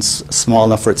zooplankton's small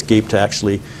enough for its gape to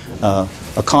actually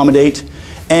accommodate.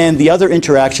 And the other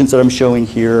interactions that I'm showing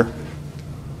here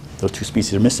those two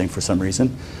species are missing for some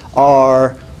reason,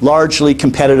 are largely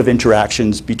competitive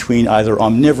interactions between either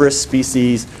omnivorous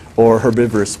species or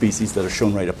herbivorous species that are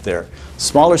shown right up there.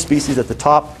 Smaller species at the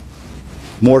top,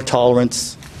 more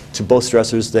tolerance to both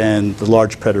stressors than the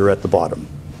large predator at the bottom.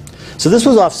 So this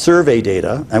was off survey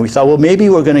data, and we thought, well, maybe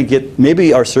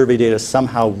maybe our survey data is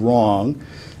somehow wrong,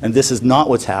 and this is not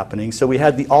what's happening. So we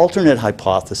had the alternate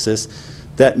hypothesis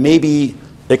that maybe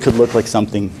it could look like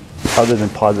something other than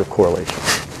positive correlation.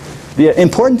 The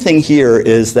important thing here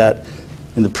is that,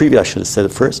 in the previous, I should have said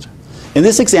it first. In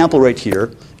this example right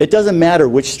here, it doesn't matter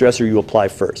which stressor you apply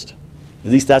first.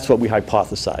 At least that's what we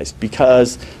hypothesized,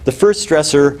 because the first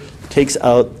stressor takes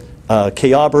out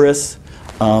Chaobarus.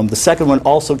 The second one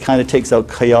also kind of takes out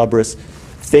Chaobarus,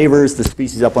 favors the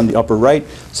species up on the upper right.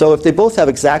 So if they both have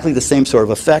exactly the same sort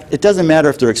of effect, it doesn't matter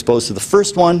if they're exposed to the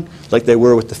first one, like they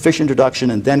were with the fish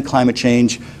introduction and then climate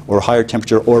change, or higher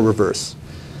temperature, or reverse.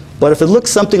 But if it looks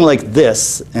something like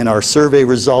this, and our survey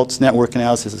results, network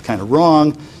analysis is kind of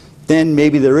wrong, then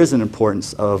maybe there is an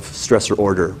importance of stressor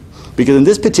order. Because in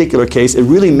this particular case, it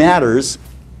really matters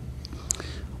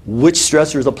which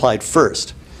stressor is applied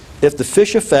first. If the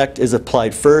fish effect is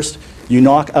applied first, you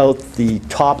knock out the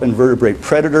top invertebrate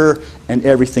predator and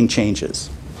everything changes.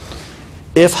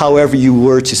 If, however, you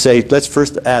were to say, let's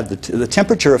first add the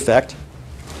temperature effect,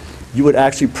 you would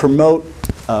actually promote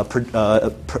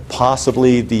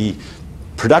possibly the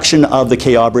production of the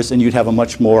Chaobarus, and you'd have a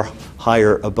much more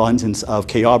higher abundance of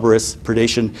Chaobarus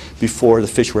predation before the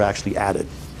fish were actually added.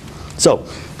 So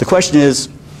the question is,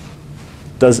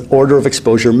 does order of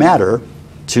exposure matter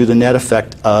to the net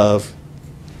effect of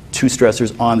two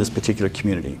stressors on this particular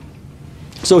community?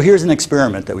 So here's an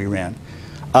experiment that we ran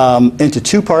into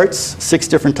two parts, 6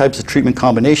 different types of treatment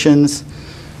combinations.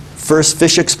 First,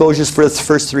 fish exposures for the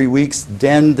first 3 weeks,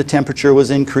 then the temperature was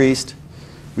increased.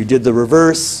 We did the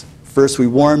reverse. First, we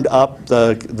warmed up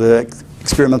the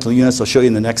experimental units. I'll show you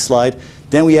in the next slide.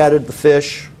 Then we added the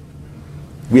fish.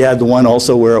 We had the one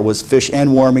also where it was fish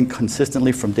and warming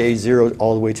consistently from day 0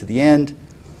 all the way to the end.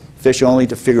 Fish only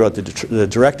to figure out the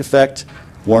direct effect,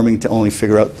 warming to only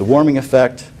figure out the warming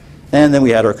effect, and then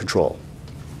we had our control.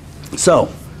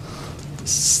 So,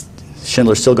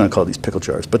 Schindler's still going to call these pickle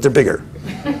jars, but they're bigger.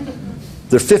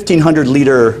 They're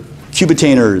 1,500-liter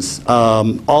cubitainers,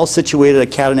 all situated at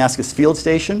Kadanaskus Field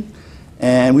Station.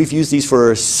 And we've used these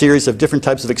for a series of different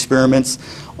types of experiments.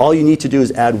 All you need to do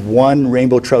is add 1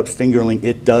 rainbow trout fingerling.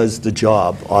 It does the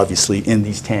job, obviously, in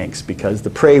these tanks, because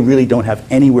the prey really don't have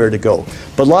anywhere to go.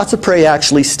 But lots of prey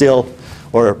actually still,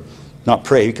 or not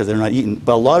prey because they're not eaten,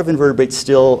 but a lot of invertebrates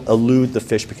still elude the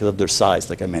fish because of their size,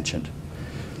 like I mentioned.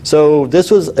 So this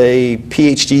was a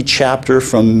PhD chapter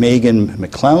from Megan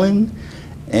McClellan.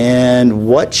 And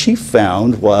what she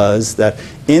found was that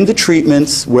in the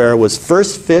treatments where it was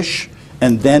first fish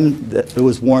and then it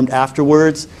was warmed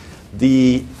afterwards,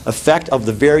 the effect of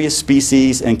the various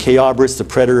species and Chaobarus, the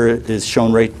predator, is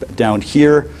shown right down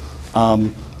here.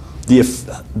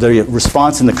 The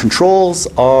response in the controls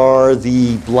are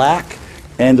the black,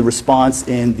 and the response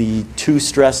in the 2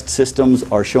 stressed systems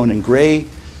are shown in gray.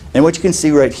 And what you can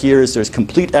see right here is there's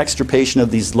complete extirpation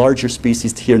of these larger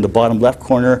species here in the bottom left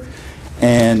corner.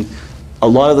 And a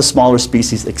lot of the smaller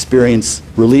species experience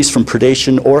release from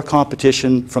predation or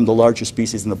competition from the larger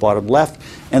species in the bottom left,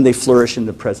 and they flourish in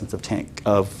the presence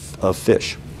of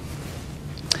fish.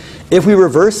 If we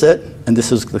reverse it, and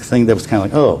this is the thing that was kind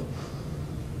of like, oh,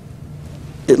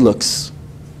 it looks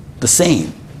the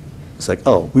same. It's like,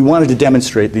 oh, we wanted to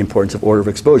demonstrate the importance of order of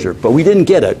exposure, but we didn't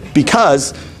get it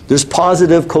because there's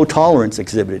positive cotolerance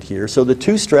exhibited here. So the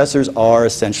 2 stressors are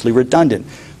essentially redundant.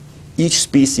 Each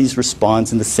species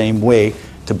responds in the same way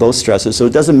to both stressors, so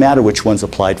it doesn't matter which one's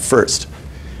applied first.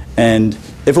 And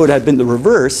if it would have been the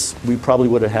reverse, we probably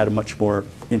would have had a much more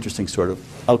interesting sort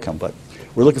of outcome. But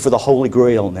we're looking for the holy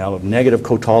grail now of negative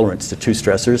cotolerance to 2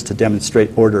 stressors to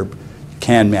demonstrate order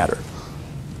can matter.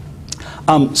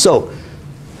 So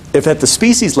if at the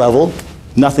species level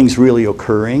nothing's really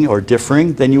occurring or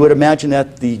differing, then you would imagine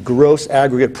that the gross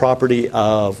aggregate property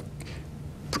of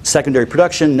secondary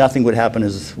production, nothing would happen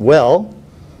as well,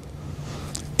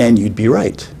 and you'd be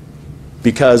right.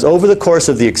 Because over the course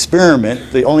of the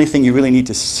experiment, the only thing you really need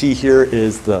to see here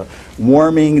is the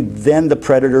warming, then the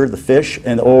predator, the fish,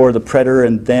 or the predator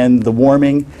and then the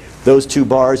warming. Those 2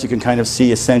 bars you can kind of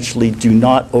see essentially do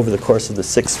not, over the course of the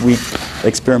 6-week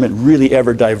experiment, really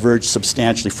ever diverge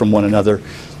substantially from one another.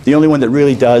 The only one that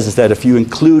really does is that if you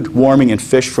include warming and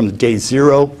fish from day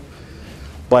 0,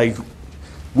 by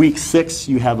week 6,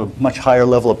 you have a much higher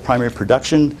level of primary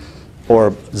production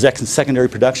or secondary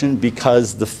production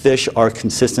because the fish are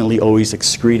consistently always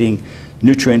excreting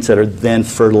nutrients that are then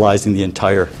fertilizing the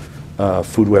entire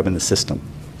food web in the system.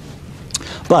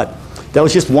 But that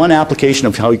was just one application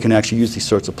of how you can actually use these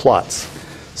sorts of plots.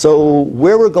 So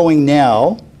where we're going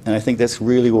now, and I think that's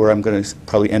really where I'm going to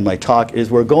probably end my talk,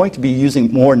 is we're going to be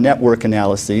using more network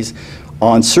analyses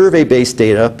on survey-based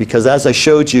data, because as I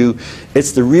showed you,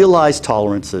 it's the realized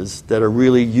tolerances that are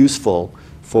really useful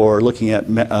for looking at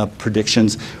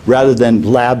predictions rather than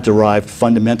lab-derived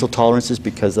fundamental tolerances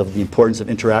because of the importance of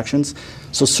interactions.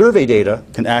 So survey data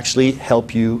can actually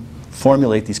help you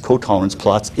formulate these cotolerance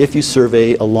plots if you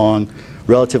survey along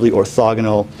relatively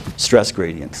orthogonal stress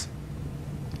gradients.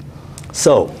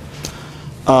 So,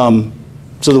 so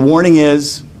the warning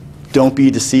is, don't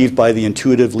be deceived by the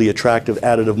intuitively attractive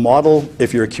additive model.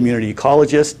 If you're a community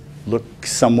ecologist, look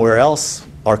somewhere else.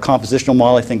 Our compositional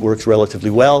model, I think, works relatively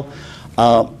well.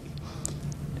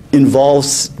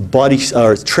 Involves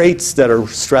traits that are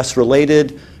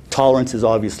stress-related. Tolerance is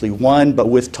obviously one, but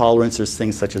with tolerance, there's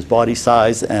things such as body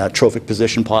size, trophic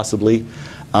position possibly.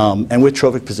 And with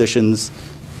trophic positions,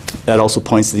 that also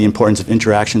points to the importance of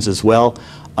interactions as well.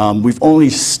 We've only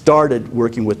started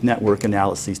working with network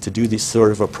analyses to do this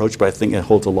sort of approach, but I think it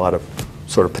holds a lot of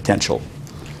sort of potential.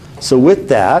 So with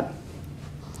that,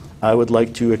 I would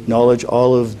like to acknowledge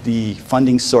all of the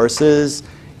funding sources,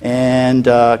 and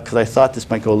because I thought this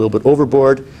might go a little bit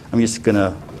overboard, I'm just going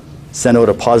to send out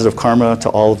a positive karma to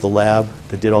all of the lab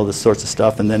that did all this sorts of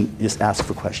stuff, and then just ask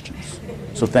for questions.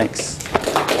 So thanks.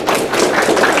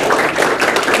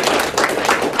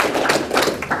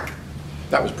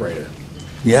 That was brighter.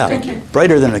 Yeah, Thank you.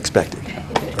 brighter than expected.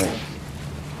 Right.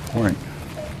 All right.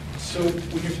 So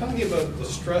when you're talking about the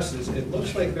stresses, it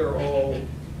looks like they're all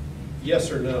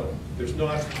yes or no. There's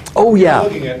not. Oh, yeah.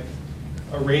 You're looking at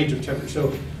a range of temperature.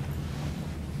 So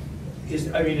is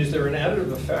there an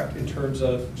additive effect in terms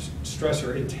of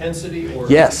stressor intensity or?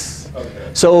 Yes.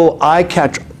 Okay. So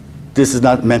this is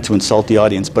not meant to insult the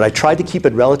audience, but I tried to keep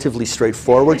it relatively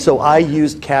straightforward. So I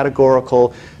used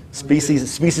categorical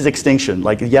species extinction,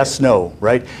 like yes, no,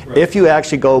 right? If you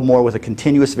actually go more with a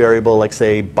continuous variable, like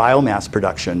say biomass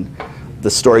production,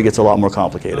 the story gets a lot more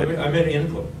complicated. I meant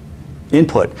input.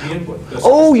 Input. The input.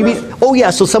 Oh, you mean, oh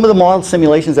yeah, so some of the model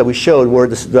simulations that we showed where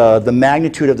the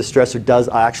magnitude of the stressor does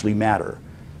actually matter.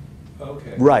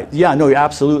 Okay. Right, yeah, no,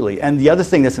 absolutely. And the other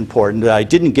thing that's important that I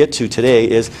didn't get to today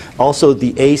is also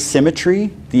the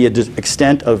asymmetry, the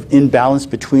extent of imbalance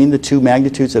between the two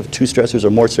magnitudes of two stressors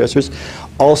or more stressors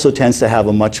also tends to have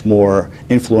a much more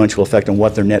influential effect on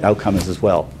what their net outcome is as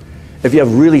well. If you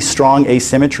have really strong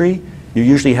asymmetry, you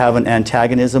usually have an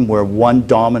antagonism where one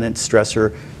dominant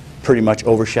stressor pretty much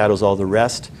overshadows all the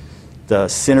rest. The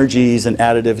synergies and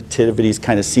additivities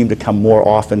kind of seem to come more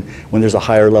often when there's a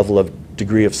higher level of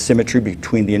degree of symmetry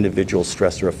between the individual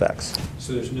stressor effects.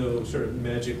 So there's no sort of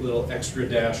magic little extra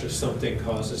dash if something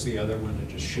causes the other one to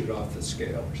just shoot off the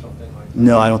scale or something like that?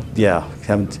 No, I don't, yeah,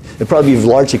 haven't. It'd probably be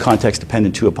largely context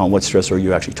dependent too upon what stressor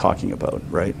you're actually talking about,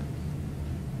 right?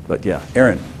 But yeah,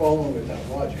 Aaron. Following with that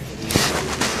logic,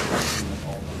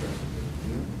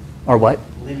 Or what?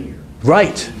 linear.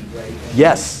 Right. Right?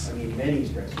 Yes. I mean, many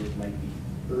stressors might be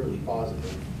early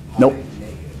positive, Nope. high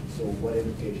negative. So what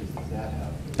implications does that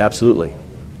have? Absolutely.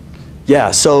 Yeah,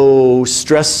 so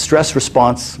stress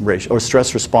response ratio or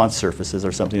stress response surfaces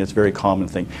are something that's a very common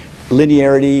thing.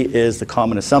 Linearity is the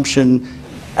common assumption.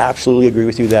 Absolutely agree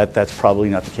with you that that's probably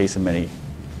not the case in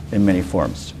many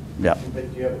forms. Yeah.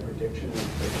 But do you have a prediction?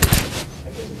 I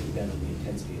guess it depends on the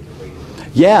intensity of the rate of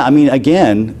it. Yeah, I mean,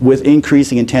 again, with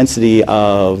increasing intensity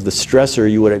of the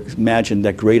stressor, you would imagine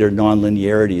that greater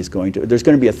nonlinearity is there's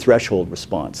going to be a threshold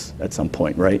response at some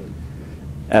point, right?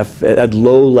 At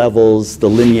low levels, the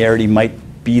linearity might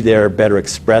be there, better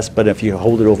expressed, but if you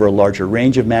hold it over a larger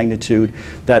range of magnitude,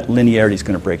 that linearity is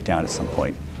going to break down at some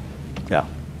point. Yeah.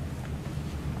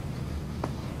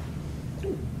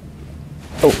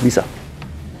 Oh, Lisa.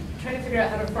 Trying to figure out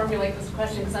how to formulate this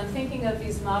question because I'm thinking of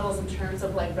these models in terms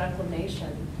of like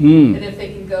reclamation and if they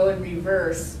can go in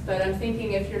reverse. But I'm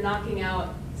thinking if you're knocking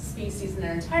out species in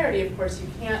their entirety, of course you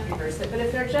can't reverse it. But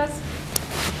if they're just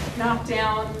knocked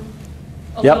down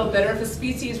a Yep. little bit, or if a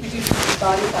species reduces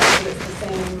body size, but it's the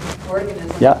same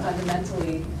organism Yep.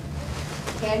 fundamentally,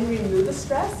 can you remove the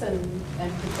stress and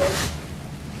predict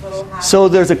what will happen? So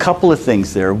there's a couple of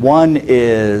things there. One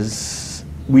is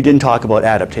we didn't talk about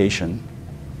adaptation,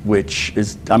 which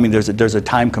is, I mean, there's a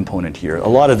time component here. A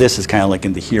lot of this is kind of like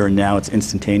in the here and now. It's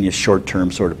instantaneous,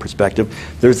 short-term sort of perspective.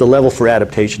 There's a level for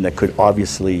adaptation that could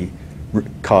obviously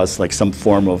cause like some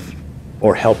form of,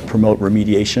 or help promote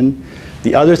remediation.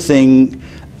 The other thing,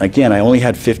 again, I only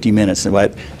had 50 minutes,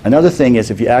 but another thing is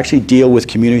if you actually deal with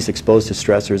communities exposed to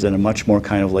stressors in a much more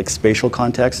kind of like spatial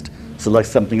context, so like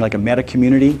something like a meta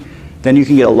community, then you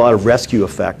can get a lot of rescue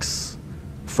effects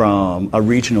from a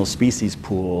regional species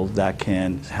pool that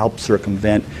can help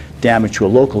circumvent damage to a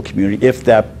local community if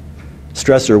that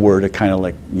stressor were to kind of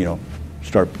like, you know,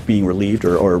 start being relieved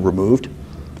or removed.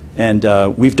 And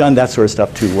we've done that sort of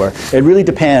stuff too, where it really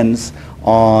depends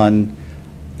on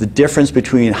the difference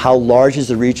between how large is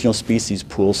the regional species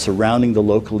pool surrounding the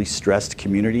locally stressed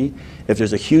community. If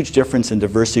there's a huge difference in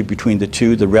diversity between the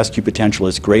two, the rescue potential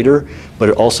is greater, but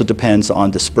it also depends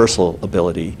on dispersal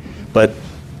ability. But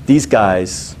these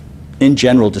guys, in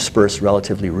general, disperse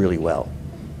relatively really well.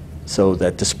 So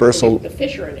that dispersal... The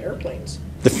fish are in airplanes.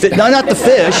 No, not the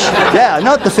fish. Yeah,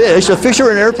 not the fish. The fish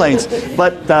are in airplanes.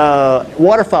 But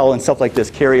waterfowl and stuff like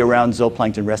this carry around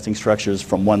zooplankton resting structures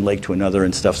from one lake to another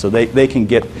and stuff. So they can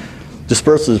get,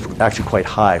 dispersal is actually quite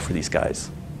high for these guys,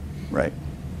 right?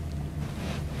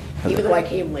 Even though I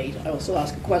came late, I will still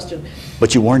ask a question.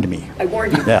 But you warned me. I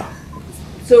warned you. Yeah.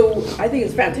 So I think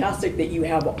it's fantastic that you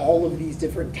have all of these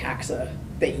different taxa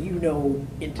that you know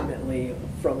intimately,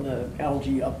 from the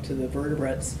algae up to the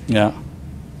vertebrates. Yeah.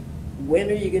 When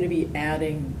are you going to be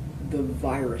adding the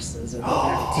viruses and the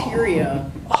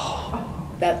bacteria,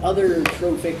 that other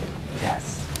trophic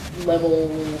level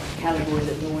category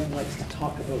that no one likes to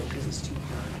talk about because it's too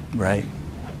hard? Right.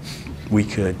 We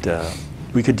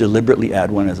could deliberately add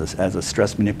one as a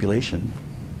stress manipulation,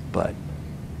 but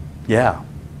yeah.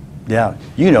 Yeah,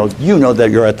 you know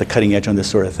that you're at the cutting edge on this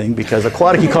sort of thing because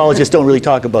aquatic ecologists don't really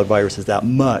talk about viruses that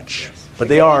much, but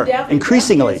they are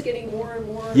increasingly. It's getting more and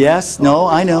more. Yes, no,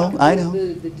 I know.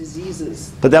 The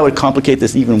diseases. But that would complicate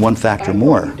this even one factor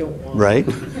more, right?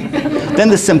 Then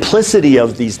the simplicity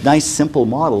of these nice, simple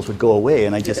models would go away,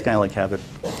 and I just kind of like have it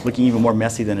looking even more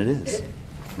messy than it is,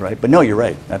 right? But no, you're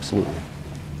right, absolutely.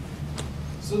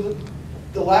 So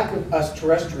the lack of us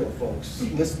terrestrial folks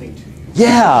listening to you.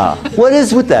 Yeah, what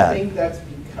is with that? I think that's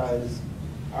because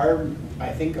our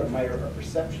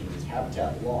perception is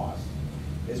habitat loss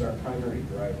is our primary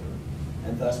driver.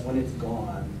 And thus, when it's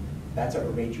gone, that's our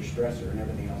major stressor and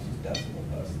everything else is decimal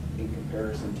dust in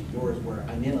comparison to yours, where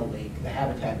I'm in a lake, the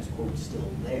habitat is, quote,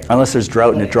 still there. Unless there's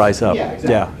drought and it dries up. Yeah,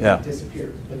 exactly. Yeah. It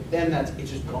disappears. But then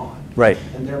it's just gone. Right.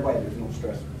 And thereby there's no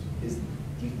stressors.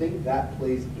 Do you think that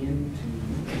plays into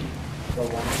the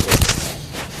lack of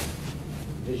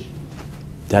vision?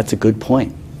 That's a good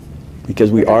point, because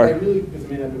we I are. really, because I've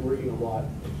been working a lot.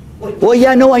 Well,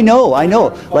 yeah, no, I know.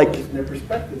 Like, and their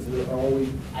perspectives are always,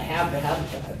 I have the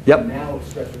habitat. Yep. And now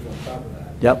stressors on top of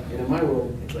that. Yep. And in my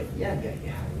world, it's like, yeah,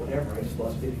 whatever. I just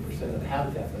lost 50% of the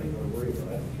habitat that I go to worry about.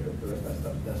 I don't care if the rest of that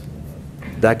stuff is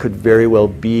decimal. that could very well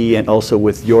be, and also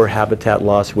with your habitat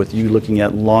loss, with you looking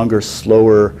at longer,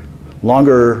 slower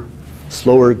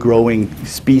growing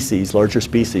species, larger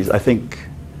species, I think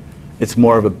it's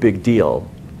more of a big deal.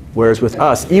 Whereas with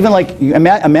us, even like,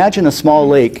 imagine a small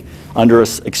lake under an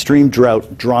extreme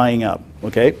drought drying up,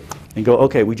 okay? And go,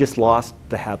 okay, we just lost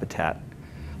the habitat.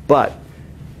 But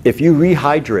if you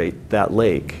rehydrate that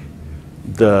lake,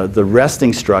 the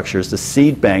resting structures, the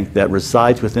seed bank that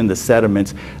resides within the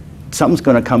sediments, something's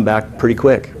going to come back pretty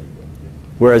quick.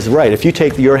 Whereas, right, if you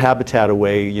take your habitat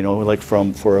away, you know, like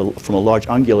from a large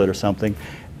ungulate or something,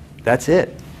 that's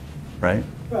it, right?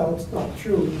 Well, it's not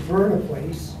true. Verna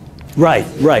place. Right,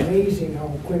 It's right. amazing how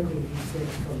quickly these things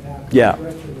come back to Yeah. the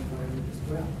rest of the environment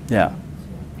as well. Yeah.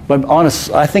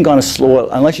 But I think on a slower,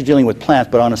 unless you're dealing with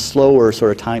plants, but on a slower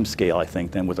sort of time scale, I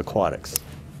think, than with aquatics.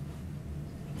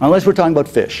 Unless we're talking about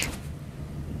fish,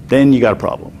 then you got a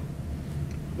problem.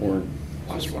 Or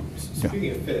last one.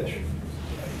 Speaking of fish,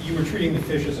 you were treating the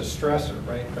fish as a stressor,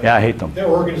 right? Yeah, I hate them. There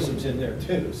are organisms in there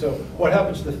too. So what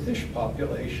happens to the fish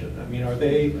population? I mean, are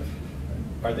they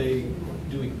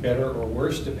doing better or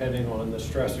worse depending on the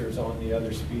stressors on the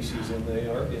other species in the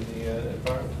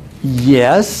environment?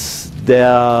 Yes.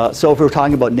 So if we're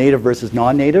talking about native versus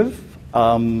non-native,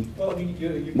 Well, I mean,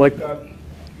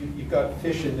 you've got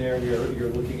fish in there. You're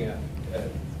looking at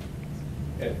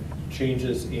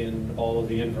changes in all of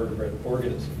the invertebrate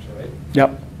organisms, right?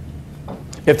 yep.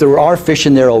 If there are fish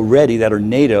in there already that are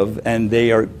native and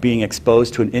they are being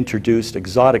exposed to an introduced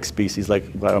exotic species, like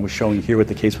what I was showing here with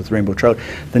the case with rainbow trout,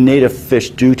 the native fish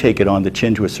do take it on the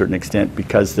chin to a certain extent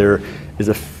because there is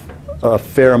a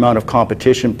fair amount of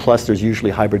competition, plus there's usually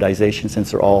hybridization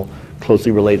since they're all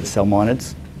closely related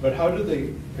salmonids. But how do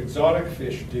the exotic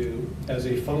fish do as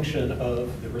a function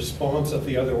of the response of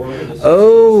the other organisms?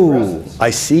 Oh, to stresses? I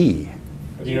see.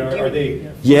 I mean, are they?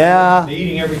 Yeah. They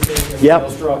eating everything? Everything Yep.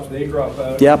 else drops. They drop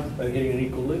out. Yep. Are they getting an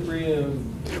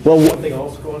equilibrium? Well, Something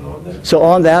else going on there? So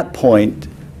on that point,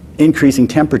 increasing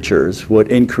temperatures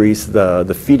would increase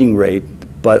the feeding rate,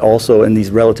 but also in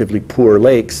these relatively poor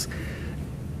lakes,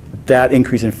 that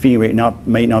increase in feeding rate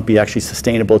may not be actually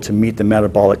sustainable to meet the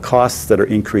metabolic costs that are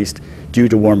increased due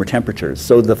to warmer temperatures.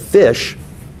 So the fish,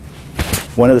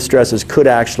 one of the stressors, could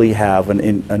actually have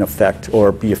an effect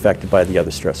or be affected by the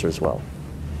other stressor as well.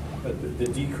 But the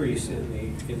decrease in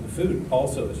the food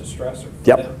also is a stressor for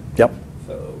Yep, them. yep,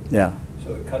 So, yeah,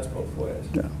 so it cuts both ways.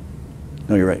 yeah.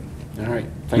 No, you're right. All right,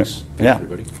 thanks, Yeah.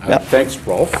 everybody. Yeah. Thanks,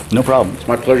 Rolf. No problem. It's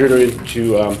my pleasure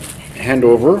to hand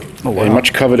over Oh, wow. a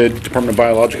much coveted Department of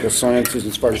Biological Sciences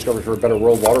Inspired Discovery for a Better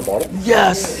World water bottle.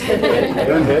 Yes!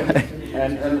 Earned it.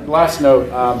 And last note,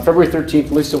 February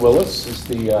 13th, Lisa Willis is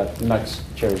the next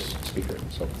chair's speaker.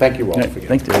 So thank you, Rolf. Yeah, again.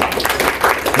 thanks, Dave.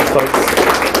 Thanks,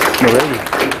 folks. You're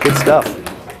ready. Good stuff.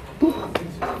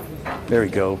 There we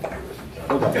go.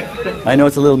 I know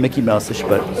it's a little Mickey Mouse-ish,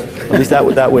 but at least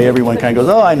that way everyone kind of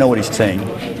goes, oh, I know what he's saying.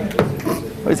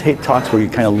 I always hate talks where you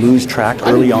kind of lose track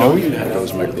early I didn't know on. you had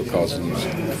those microcosms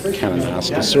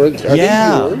Kananaskis. Are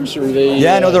Yeah. they yours? Or are they,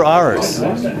 Yeah, no, they're ours.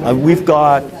 We've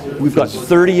got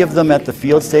 30 of them at the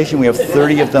field station. We have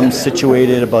 30 of them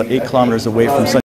situated about 8 kilometers away from